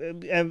gonna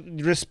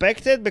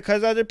respect it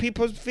because other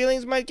people's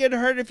feelings might get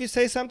hurt if you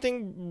say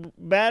something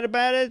bad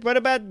about it? What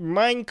about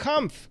Mein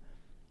Kampf?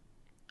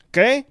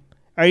 Okay,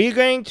 are you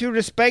going to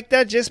respect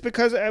that just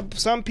because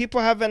some people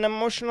have an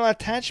emotional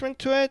attachment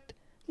to it?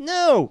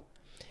 No,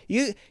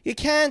 you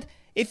can't.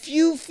 If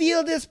you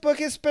feel this book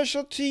is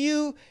special to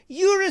you,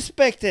 you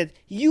respect it,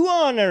 you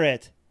honor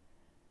it.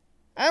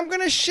 I'm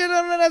gonna shit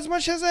on it as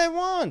much as I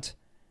want.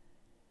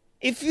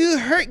 If you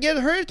get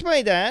hurt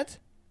by that,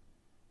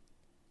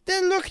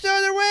 then look the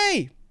other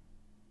way.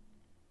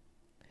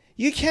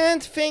 You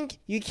can't think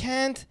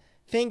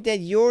that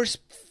your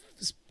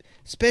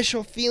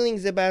special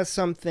feelings about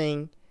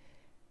something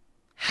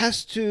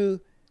has to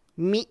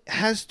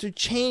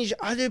change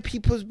other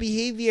people's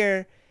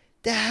behavior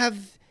that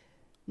have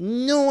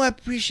no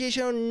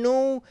appreciation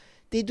or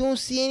they don't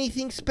see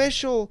anything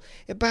special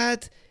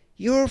about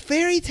your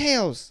fairy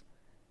tales.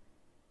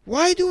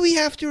 Why do we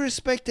have to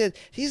respect it?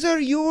 These are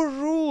your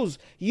rules.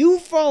 You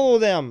follow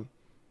them.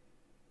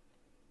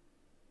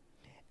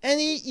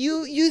 And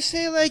you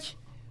say like,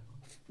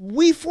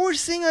 we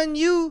forcing on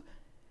you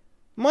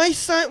my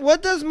sign.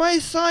 What does my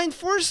sign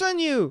force on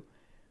you?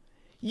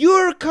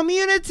 Your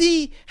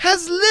community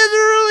has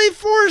literally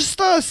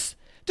forced us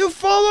to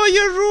follow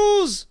your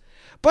rules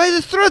by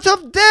the threat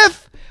of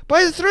death,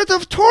 by the threat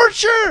of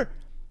torture.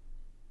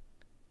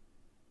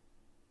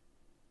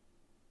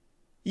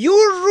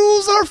 Your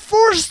rules are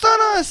forced on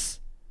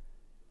us.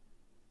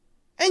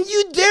 And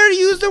you dare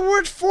use the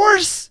word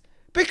force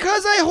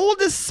because I hold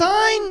a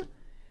sign?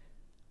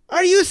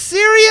 Are you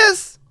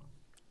serious?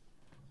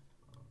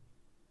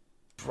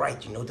 Right,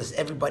 does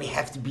everybody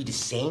have to be the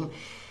same?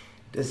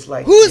 Does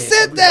who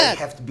said that?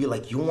 Have to be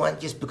like you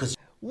want just because.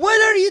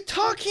 What are you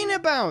talking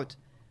about?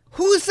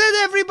 Who said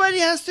everybody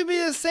has to be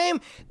the same?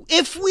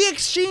 If we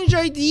exchange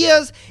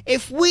ideas,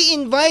 if we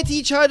invite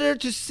each other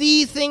to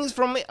see things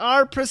from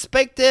our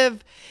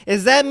perspective,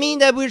 does that mean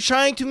that we're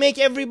trying to make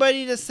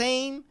everybody the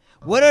same?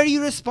 What are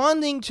you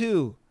responding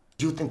to?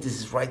 You think this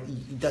is right?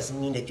 It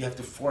doesn't mean that you have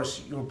to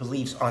force your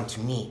beliefs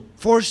onto me.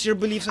 Force your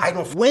beliefs on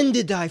me? When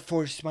did I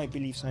force my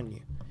beliefs on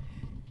you?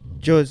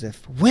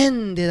 Joseph,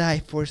 when did I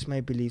force my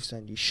beliefs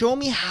on you? Show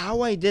me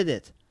how I did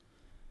it.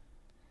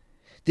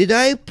 Did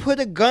I put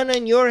a gun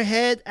on your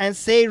head and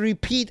say,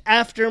 repeat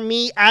after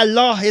me,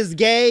 Allah is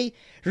gay?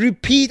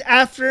 Repeat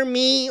after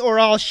me or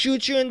I'll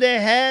shoot you in the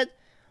head?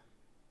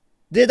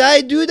 Did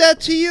I do that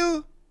to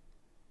you?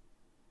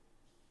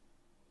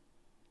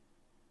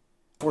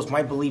 Force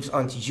my beliefs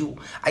onto you.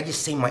 I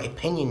just say my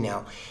opinion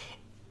now.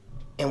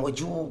 And what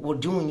you were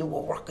doing, you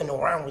were walking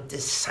around with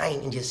this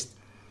sign and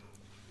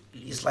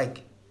it's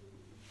like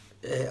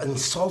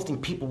insulting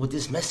people with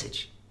this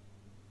message.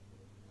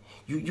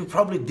 You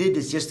probably did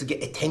this just to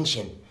get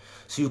attention,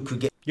 so you could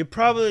get. You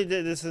probably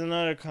did. This is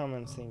another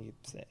common thing you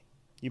say.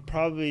 You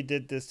probably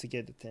did this to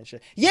get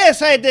attention.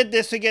 Yes, I did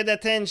this to get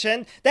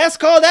attention. That's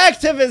called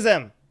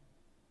activism.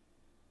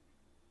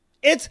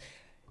 That's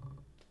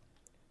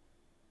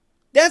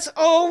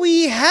all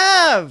we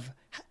have.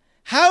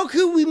 How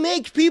could we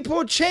make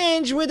people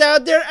change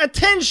without their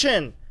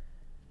attention?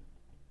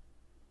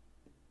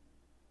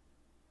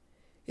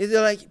 Is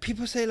it like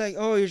people say like,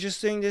 "Oh, you're just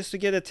doing this to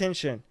get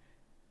attention."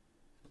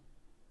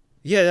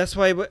 Yeah, that's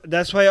why I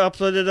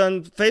uploaded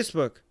on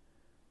Facebook.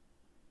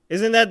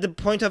 Isn't that the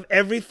point of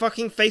every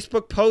fucking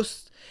Facebook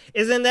post?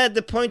 Isn't that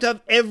the point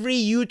of every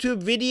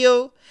YouTube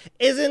video?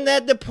 Isn't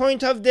that the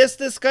point of this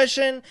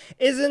discussion?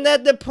 Isn't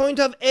that the point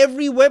of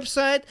every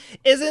website?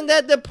 Isn't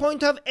that the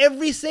point of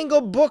every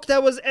single book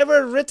that was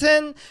ever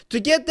written? To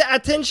get the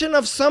attention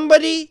of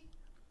somebody?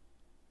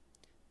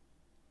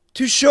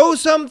 To show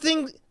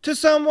something to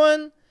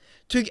someone?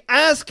 To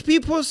ask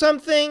people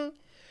something?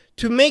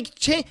 To make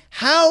change?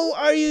 How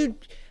are you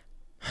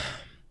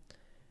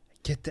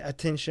get the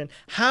attention?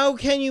 How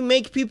can you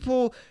make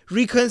people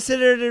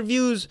reconsider their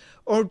views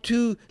or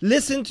to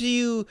listen to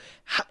you.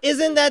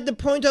 Isn't that the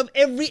point of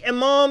every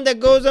imam that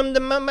goes on the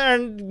minbar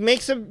and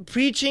makes a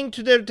preaching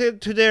to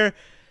the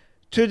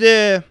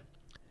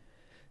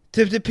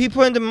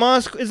people in the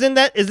mosque?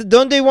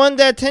 Don't they want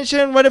the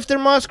attention? What if their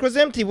mosque was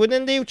empty?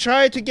 Wouldn't they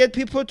try to get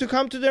people to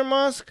come to their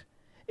mosque?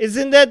 Is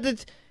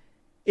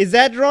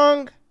that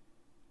wrong?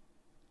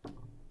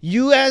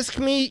 You asked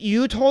me,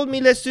 you told me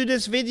let's do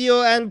this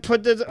video and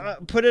put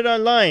it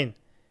online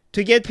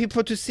to get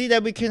people to see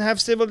that we can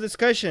have civil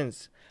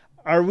discussions.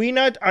 Are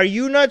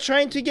you not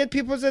trying to get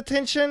people's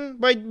attention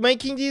by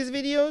making these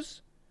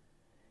videos?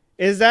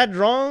 Is that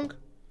wrong?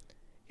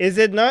 Is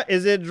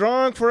it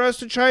wrong for us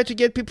to try to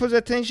get people's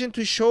attention,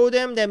 to show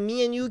them that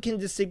me and you can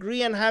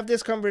disagree and have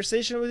this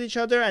conversation with each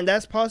other, and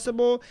that's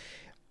possible?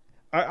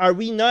 Are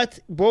we not,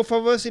 both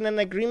of us, in an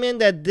agreement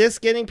that this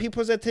getting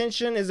people's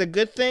attention is a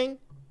good thing?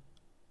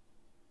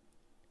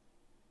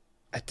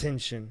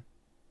 Attention.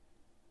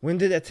 When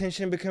did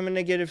attention become a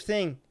negative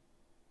thing?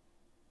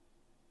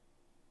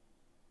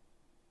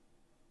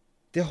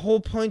 The whole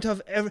point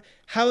of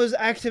how is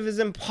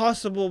activism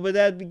possible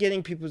without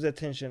getting people's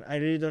attention? I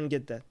really don't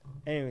get that.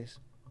 Anyways.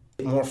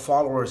 More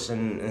followers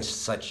and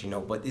such,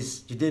 but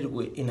you did it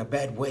in a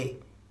bad way.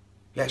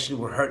 You actually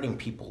were hurting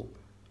people.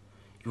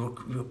 You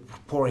were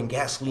pouring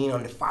gasoline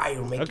on the fire.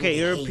 Okay,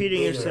 you're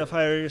repeating yourself.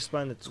 I already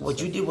responded. So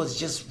what you did was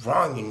just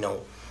wrong,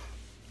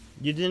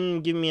 You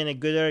didn't give me any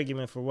good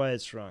argument for why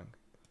it's wrong.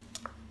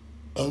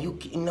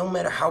 And no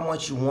matter how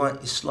much you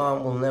want,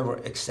 Islam will never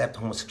accept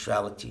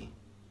homosexuality.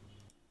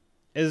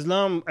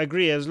 Islam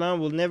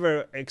will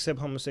never accept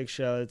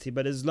homosexuality,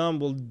 but Islam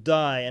will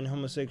die and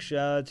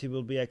homosexuality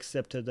will be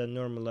accepted and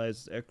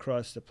normalized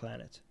across the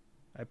planet.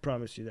 I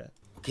promise you that.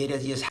 Okay,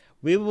 that's just...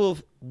 We will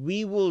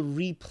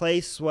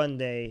replace one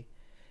day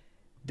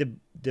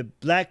the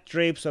black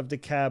drapes of the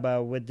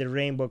Kaaba with the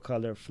rainbow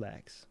color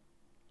flags.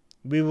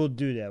 We will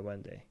do that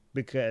one day.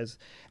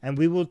 And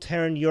we will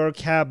turn your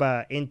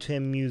Kaaba into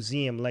a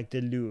museum like the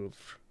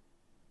Louvre.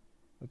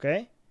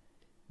 Okay?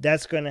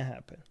 That's going to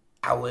happen.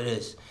 How it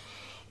is.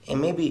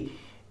 And maybe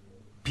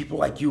people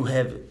like you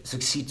have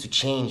succeeded to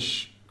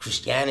change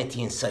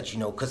Christianity and such,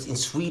 because in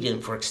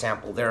Sweden, for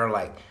example, there are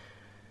like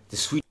the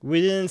Sweden...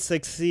 We didn't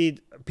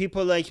succeed.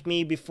 People like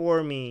me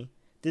before me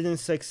didn't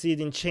succeed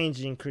in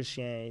changing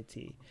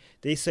Christianity.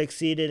 They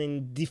succeeded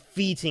in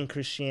defeating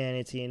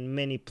Christianity in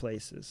many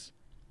places.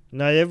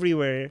 Not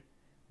everywhere,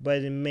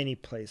 but in many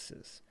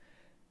places.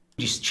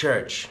 This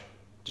church,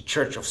 the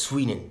Church of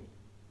Sweden,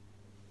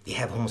 they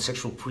have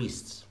homosexual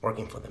priests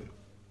working for them.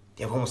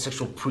 They have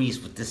homosexual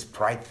priests with this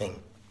pride thing.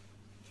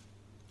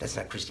 That's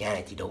not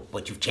Christianity, though,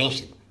 but you've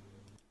changed it.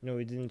 No,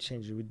 we didn't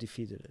change it. We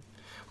defeated it.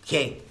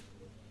 Okay.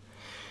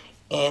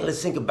 And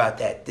let's think about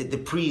that. The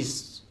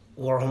priests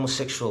who are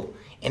homosexual,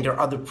 and there are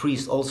other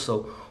priests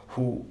also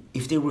who,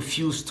 if they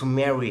refuse to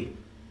marry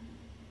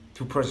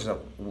two persons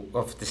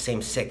of the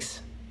same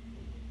sex,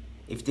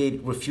 if they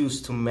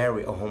refuse to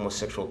marry a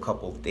homosexual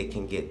couple, they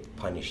can get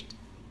punished.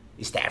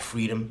 Is that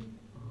freedom?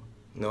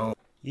 No.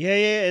 Yeah,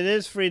 it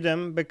is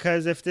freedom,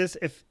 because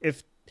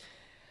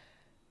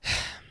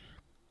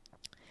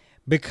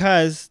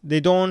because they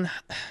don't...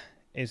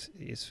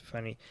 It's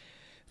funny.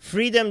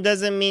 Freedom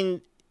doesn't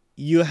mean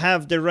you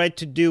have the right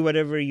to do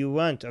whatever you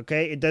want,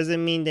 okay? It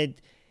doesn't mean that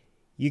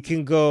you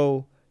can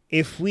go...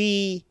 If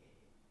you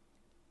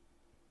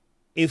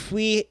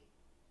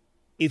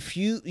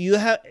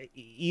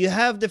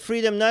have the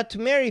freedom not to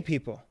marry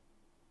people,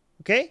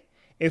 okay?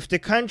 If the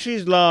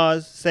country's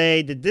laws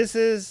say that this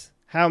is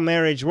how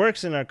marriage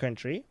works in our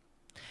country,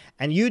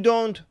 and you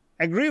don't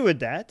agree with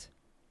that,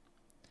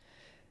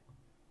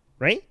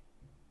 right?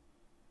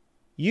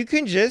 You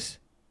can just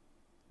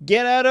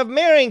get out of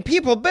marrying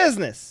people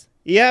business.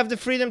 You have the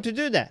freedom to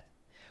do that.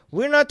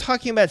 We're not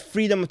talking about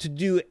freedom to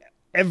do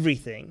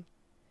everything.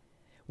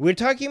 We're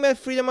talking about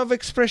freedom of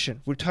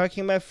expression. We're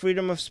talking about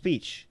freedom of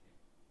speech.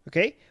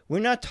 Okay? We're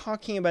not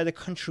talking about a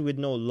country with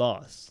no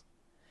laws.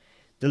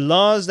 The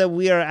laws that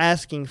we are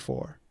asking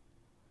for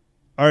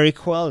are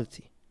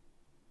equality.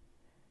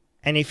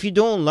 And if you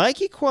don't like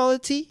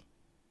equality,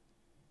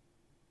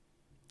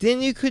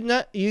 then you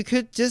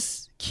could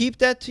just keep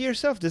that to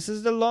yourself. This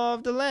is the law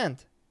of the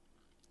land.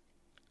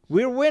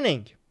 We're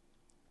winning.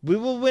 We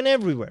will win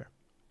everywhere.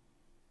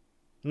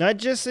 Not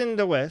just in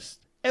the West,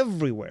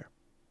 everywhere.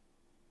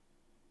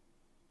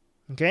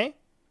 Okay?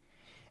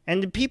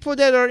 And the people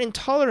that are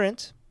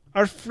intolerant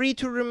are free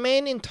to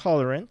remain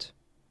intolerant,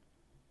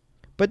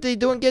 but they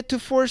don't get to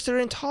force their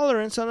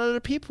intolerance on other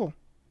people.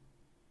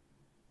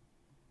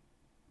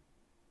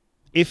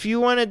 If you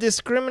want to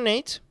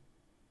discriminate,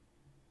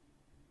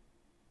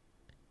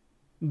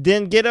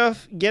 then get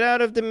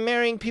out of the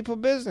marrying people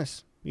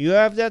business. You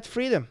have that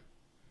freedom.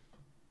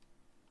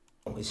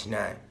 No, it's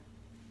not.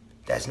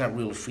 That's not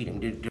real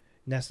freedom.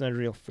 That's not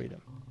real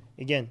freedom.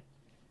 Again,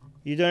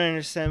 you don't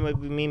understand what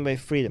we mean by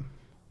freedom.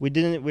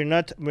 We're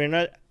not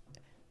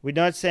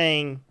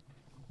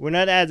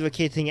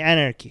advocating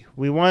anarchy.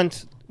 We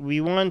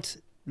want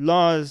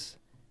laws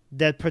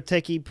that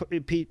protect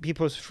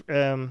people's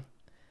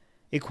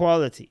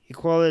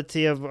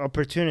equality of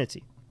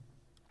opportunity.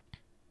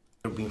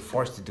 You're being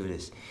forced to do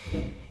this.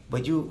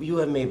 But you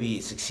have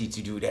maybe succeed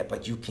to do that,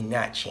 but you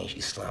cannot change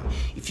Islam.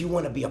 If you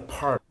want to be a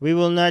part We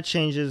will not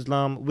change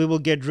Islam. We will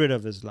get rid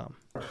of Islam.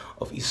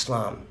 of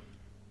Islam,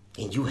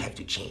 then you have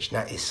to change,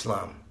 not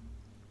Islam.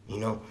 You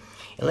know?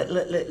 And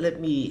let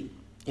me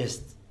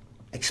just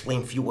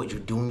explain for you what you're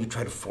doing. You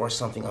try to force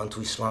something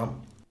onto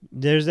Islam.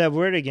 There's that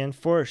word again,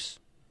 force.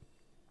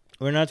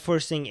 We're not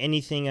forcing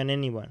anything on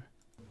anyone.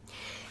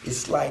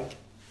 It's like,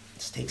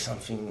 let's take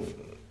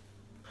something,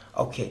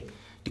 okay,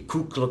 the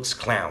Ku Klux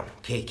Klan,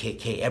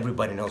 KKK,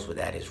 everybody knows what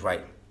that is,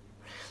 right?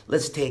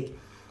 Let's take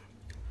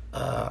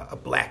a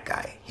black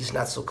guy. He's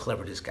not so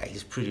clever, this guy.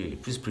 He's pretty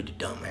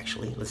dumb,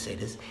 actually, let's say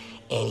this.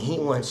 And he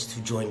wants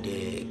to join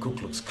the Ku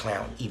Klux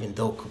Klan, even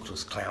though Ku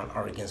Klux Klan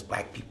are against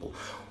black people.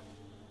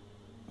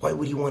 Why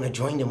would he want to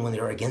join them when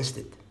they're against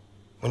it?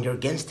 When they're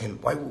against him,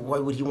 why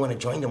would he want to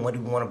join them? Why do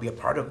he want to be a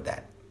part of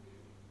that?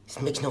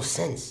 It makes no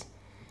sense.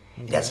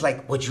 That's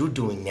like what you're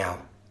doing now.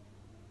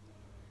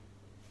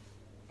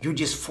 You're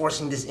just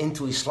forcing this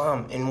into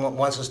Islam and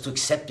wants us to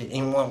accept it, and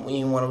you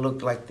want to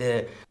look like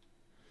the...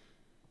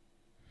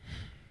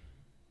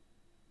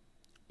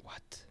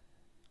 What?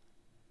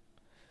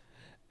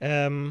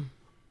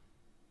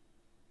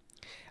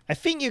 I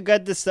think you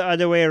got this the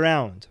other way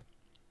around.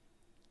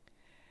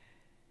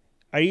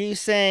 Are you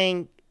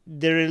saying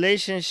the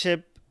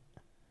relationship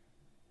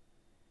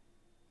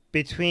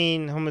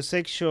between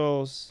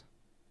homosexuals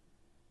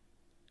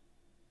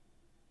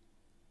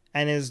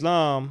and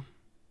Islam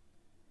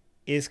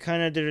is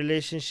kind of the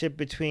relationship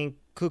between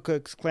Ku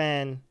Klux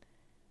Klan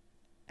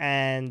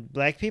and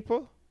black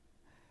people?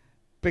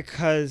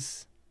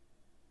 Because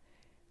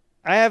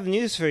I have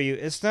news for you.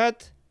 It's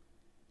not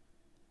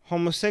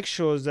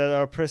homosexuals that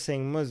are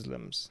oppressing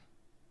Muslims.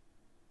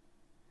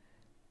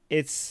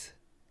 It's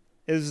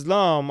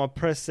Islam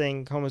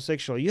oppressing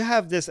homosexual. You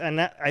have this,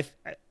 and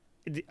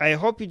I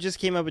hope you just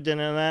came up with an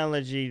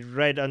analogy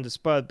right on the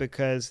spot,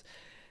 because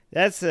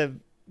that's a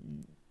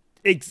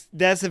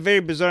very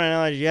bizarre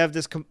analogy. You have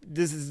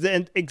this is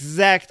the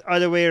exact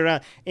other way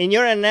around. In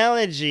your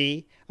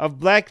analogy of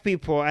black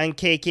people and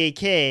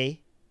KKK,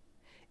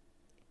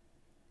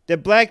 the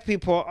black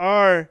people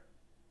are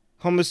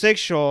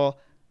homosexuals,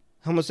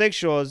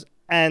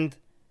 and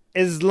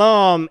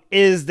Islam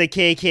is the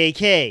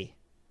KKK.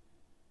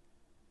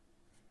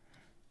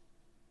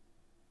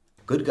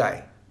 Good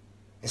guy.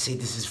 And say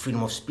this is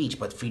freedom of speech,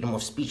 but freedom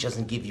of speech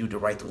doesn't give you the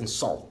right to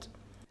insult.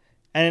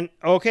 And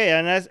okay,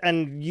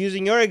 and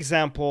using your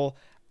example,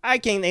 I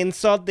can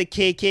insult the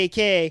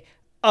KKK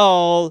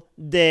all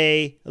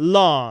day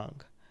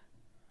long.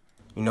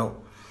 You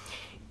know,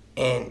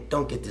 and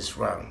don't get this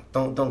wrong.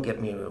 Don't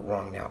get me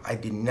wrong now. I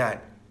did not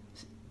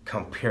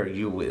compare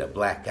you with a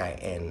black guy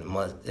and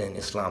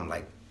Islam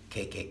like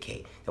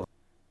KKK.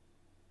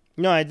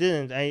 No, I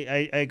didn't.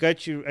 I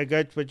got you. I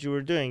got what you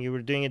were doing. You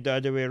were doing it the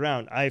other way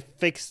around. I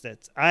fixed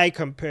it. I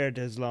compared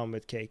Islam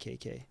with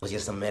KKK. It was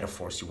just a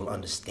metaphor, so you will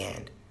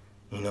understand.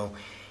 You know,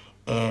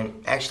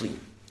 and actually,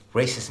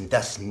 racism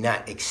does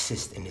not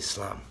exist in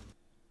Islam.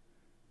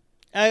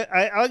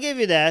 I'll give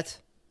you that.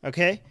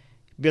 Okay,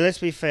 but let's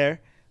be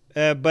fair.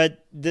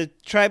 But the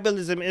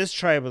tribalism is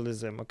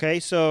tribalism. Okay,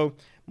 so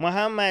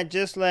Muhammad,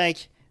 just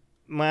like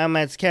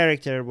Muhammad's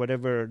character,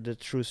 whatever the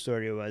true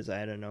story was,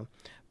 I don't know.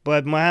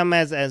 But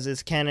Muhammad, as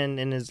is canon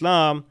in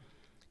Islam,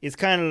 is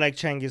kind of like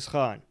Genghis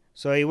Khan.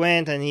 So he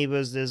went and he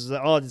was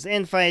all this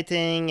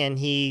infighting, and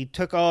he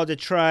took all the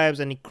tribes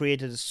and he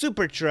created a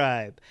super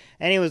tribe.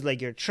 And he was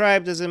like, your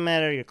tribe doesn't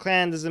matter, your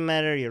clan doesn't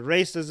matter, your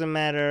race doesn't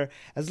matter.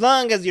 As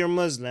long as you're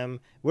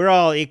Muslim, we're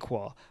all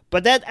equal.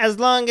 But that as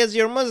long as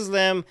you're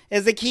Muslim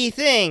is the key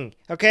thing,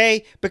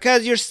 okay?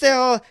 Because you're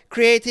still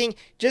creating,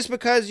 just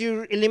because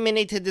you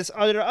eliminated this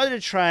other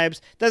tribes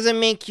doesn't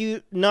make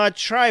you not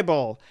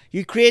tribal.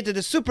 You created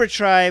a super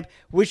tribe,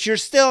 which you're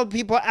still,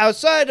 people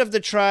outside of the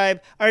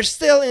tribe are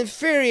still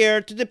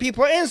inferior to the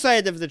people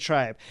inside of the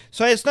tribe.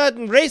 So it's not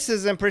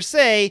racism per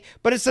se,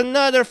 but it's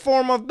another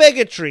form of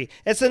bigotry.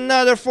 It's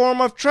another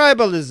form of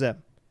tribalism.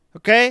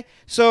 Okay?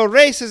 So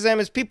racism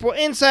is people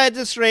inside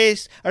this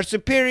race are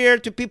superior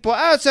to people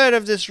outside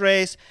of this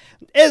race.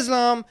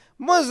 Islam,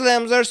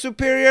 Muslims are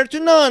superior to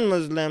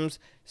non-Muslims.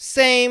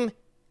 Same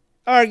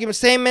argument,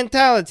 same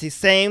mentality,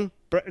 same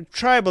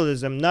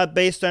tribalism, not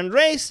based on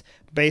race,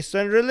 based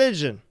on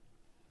religion.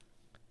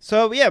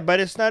 So yeah, but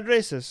it's not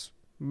racist,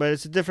 but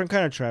it's a different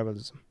kind of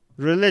tribalism.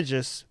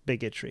 Religious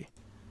bigotry.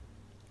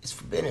 It's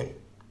forbidden.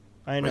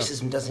 I know.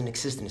 Racism doesn't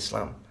exist in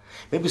Islam.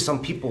 Maybe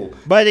some people.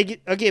 But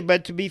okay,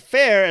 but to be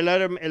fair, a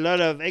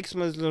lot of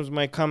ex-Muslims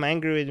might come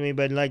angry with me,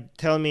 but like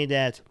tell me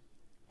that.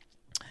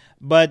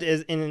 But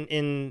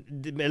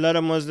in a lot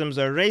of Muslims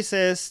are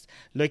racist.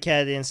 Look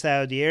at in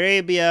Saudi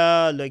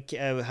Arabia. Look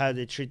at how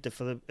they treat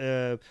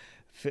the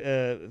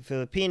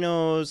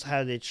Filipinos,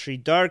 how they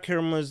treat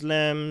darker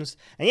Muslims.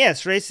 And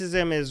yes,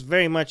 racism is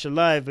very much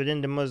alive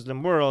within the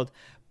Muslim world.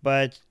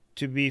 But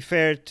to be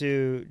fair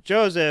to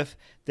Joseph,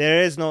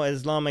 there is no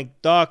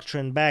Islamic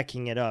doctrine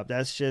backing it up.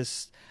 That's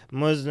just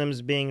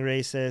Muslims being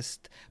racist.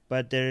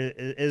 But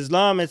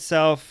Islam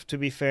itself, to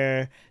be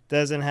fair,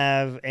 doesn't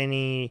have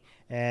any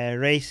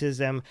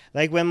racism.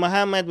 Like when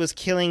Muhammad was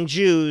killing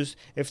Jews,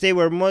 if it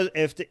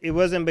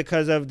wasn't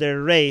because of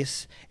their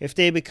race, if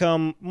they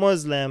become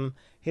Muslim,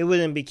 he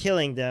wouldn't be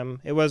killing them.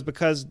 It was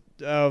because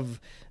of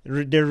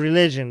their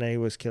religion that he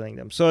was killing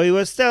them. So he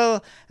was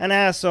still an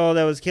asshole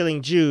that was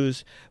killing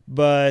Jews,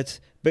 but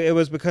it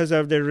was because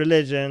of their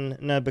religion,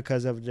 not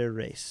because of their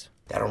race.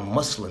 That are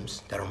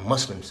Muslims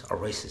are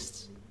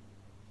racists,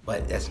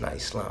 but that's not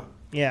Islam.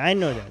 Yeah, I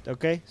know that,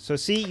 okay? So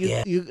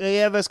see, you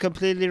have us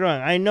completely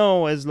wrong. I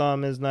know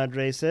Islam is not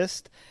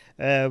racist,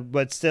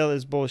 but still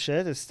is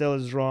bullshit. It still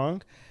is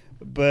wrong.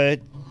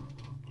 But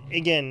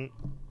again,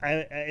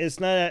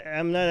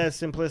 I'm not as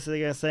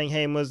simplistic as saying,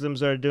 hey,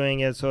 Muslims are doing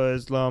it, so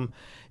Islam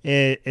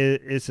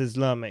is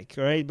Islamic,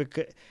 right?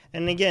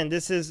 And again,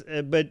 this is,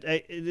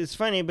 it's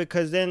funny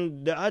because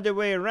then the other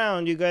way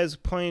around, you guys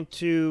point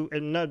to,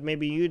 and not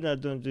maybe you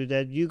don't do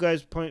that. You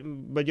guys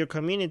point, but your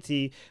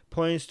community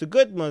points to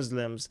good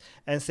Muslims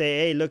and say,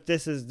 hey, look,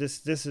 this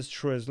is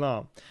true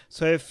Islam.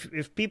 So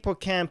if people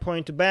can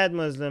point to bad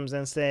Muslims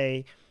and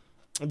say,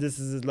 this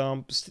is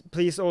Islam,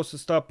 please also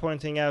stop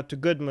pointing out to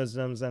good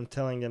Muslims and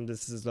telling them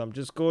this is Islam.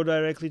 Just go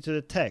directly to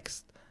the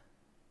text.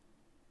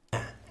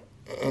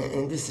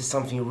 And this is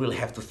something you really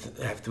have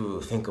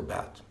to think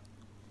about.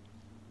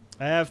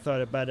 I have thought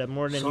about it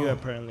more than you,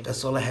 apparently.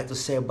 That's all I had to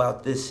say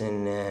about this,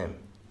 and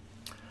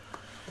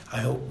I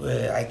hope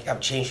I've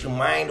changed your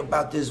mind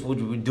about this, what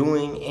you were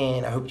doing,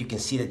 and I hope you can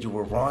see that you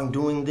were wrong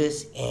doing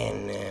this.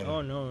 And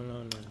oh no.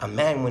 A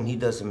man, when he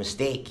does a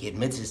mistake, he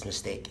admits his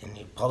mistake and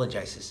he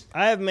apologizes.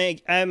 I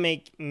make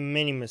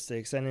many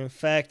mistakes, and in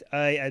fact,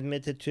 I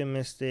admitted to a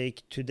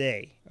mistake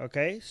today.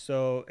 Okay,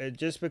 so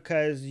just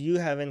because you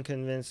haven't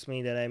convinced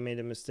me that I made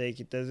a mistake,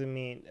 it doesn't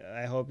mean.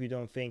 I hope you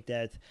don't think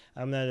that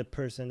I'm not a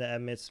person that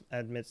admits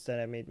that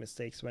I made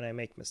mistakes when I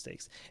make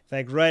mistakes. In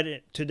fact,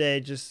 right today,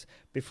 just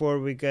before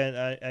we got,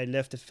 I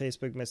left a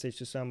Facebook message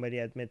to somebody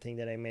admitting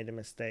that I made a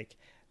mistake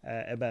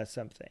about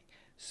something.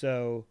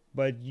 So,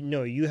 but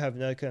no, you have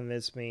not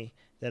convinced me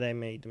that I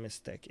made a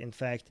mistake. In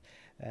fact,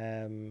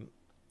 the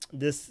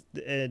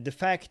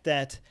fact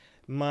that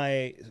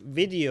my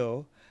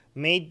video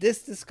made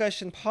this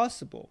discussion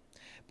possible,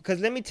 because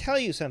let me tell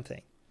you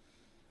something.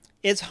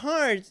 It's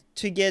hard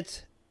to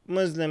get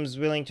Muslims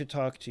willing to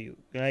talk to you.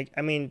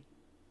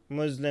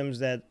 Muslims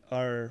that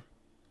are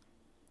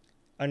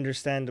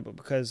understandable,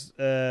 because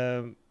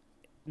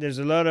there's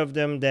a lot of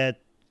them that,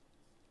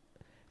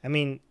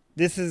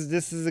 this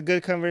is a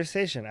good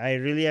conversation. I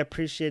really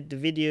appreciate the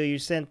video you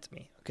sent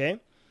me, okay?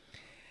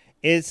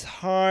 It's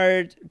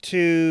hard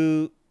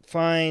to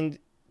find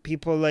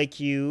people like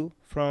you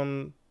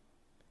from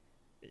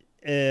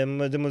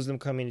the Muslim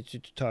community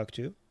to talk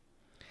to.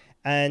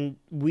 And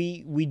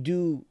we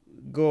do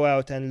go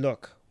out and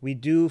look. We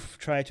do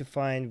try to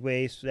find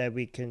ways so that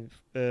we can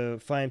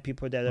find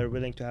people that are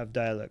willing to have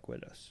dialogue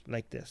with us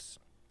like this.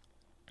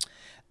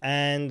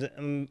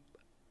 And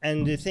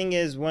the thing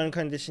is, one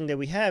condition that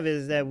we have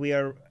is that we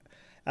are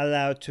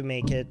allowed to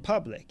make it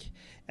public.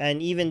 And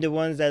even the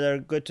ones that are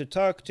good to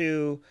talk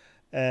to,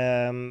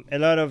 a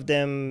lot of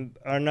them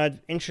are not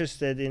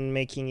interested in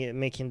making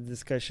the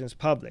discussions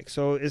public.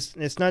 So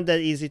it's not that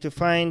easy to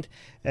find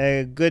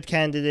good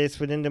candidates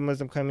within the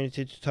Muslim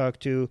community to talk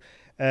to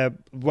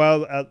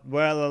while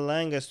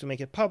allowing us to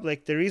make it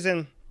public. The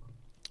reason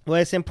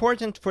why it's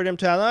important for them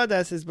to allow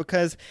us is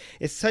because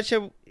it's such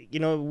a,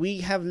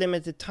 we have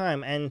limited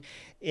time, and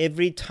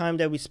every time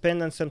that we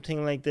spend on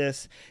something like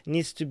this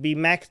needs to be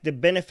the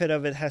benefit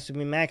of it has to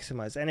be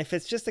maximized. And if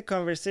it's just a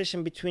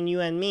conversation between you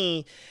and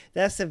me,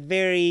 that's a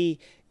very,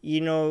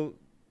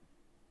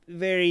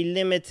 very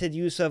limited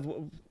use of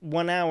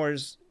 1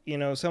 hour's,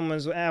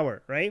 someone's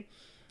hour, right?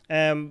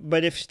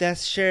 But if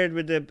that's shared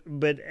with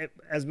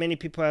as many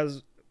people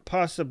as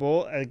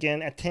possible,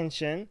 again,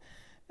 attention,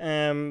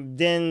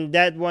 then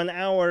that 1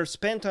 hour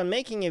spent on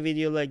making a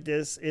video like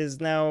this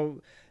is now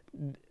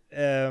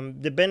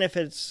the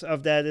benefits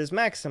of that is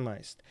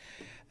maximized.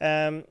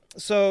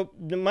 So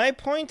my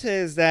point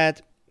is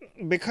that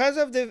because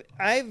of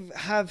I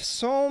have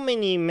so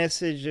many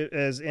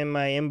messages in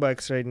my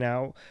inbox right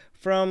now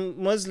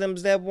from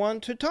Muslims that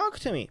want to talk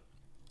to me,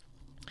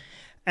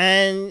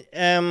 and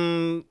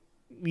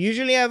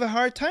usually I have a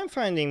hard time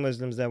finding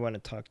Muslims that want to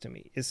talk to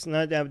me. It's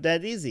not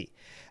that easy.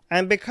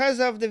 And because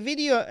of the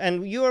video,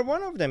 and you are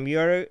one of them,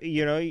 you're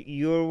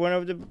one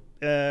of the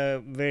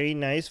very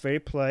nice, very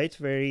polite,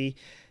 very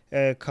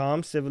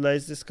calm,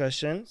 civilized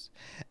discussions.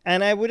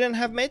 And I wouldn't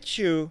have met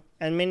you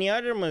and many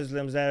other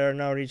Muslims that are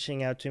now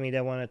reaching out to me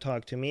that want to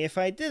talk to me if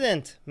I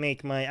didn't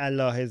make my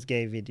Allah is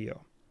Gay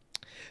video.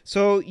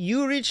 So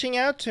you reaching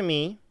out to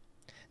me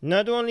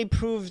not only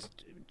proved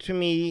to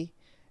me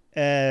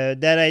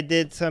that I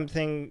did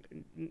something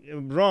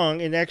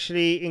wrong, it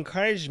actually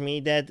encouraged me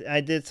that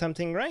I did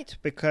something right,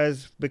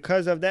 because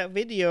of that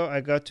video I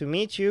got to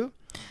meet you,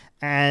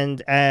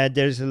 and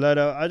there's a lot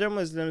of other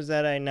Muslims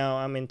that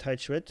I'm in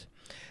touch with,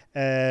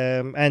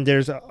 And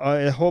there's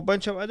a whole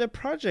bunch of other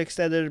projects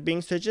that are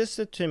being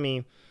suggested to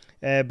me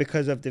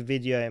because of the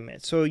video I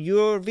made. So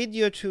your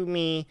video to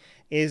me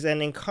is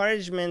an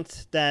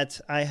encouragement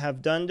that I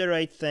have done the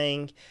right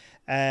thing,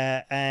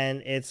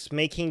 and it's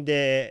making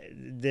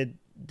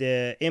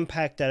the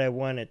impact that I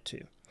wanted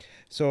to.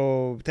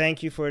 So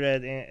thank you for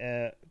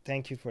that.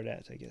 Thank you for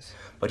that, I guess.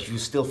 But if you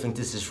still think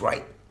this is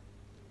right,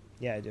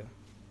 yeah, I do.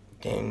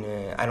 Then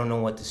I don't know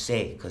what to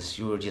say, because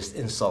you were just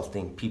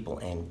insulting people.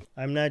 And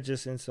I'm not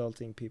just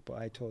insulting people.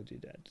 I told you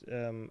that.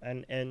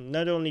 And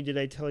not only did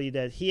I tell you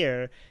that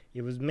here,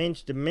 it was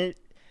mentioned.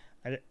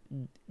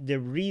 The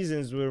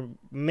reasons were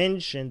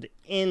mentioned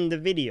in the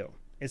video.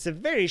 It's a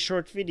very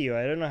short video.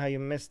 I don't know how you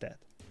missed that.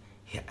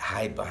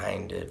 Hide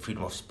behind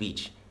freedom of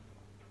speech.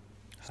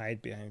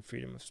 Hide behind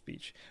freedom of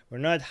speech. We're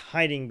not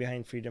hiding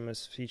behind freedom of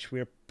speech.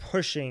 We're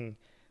pushing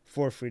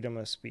for freedom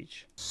of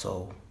speech.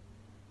 So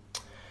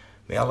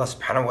may Allah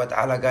subhanahu wa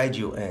ta'ala guide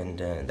you. And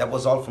that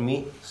was all for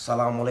me.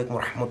 Assalamu alaikum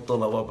wa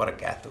rahmatullahi wa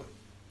barakatuh.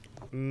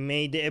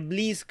 May the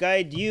Iblis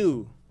guide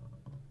you,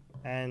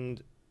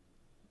 and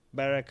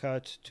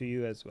barakat to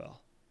you as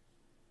well.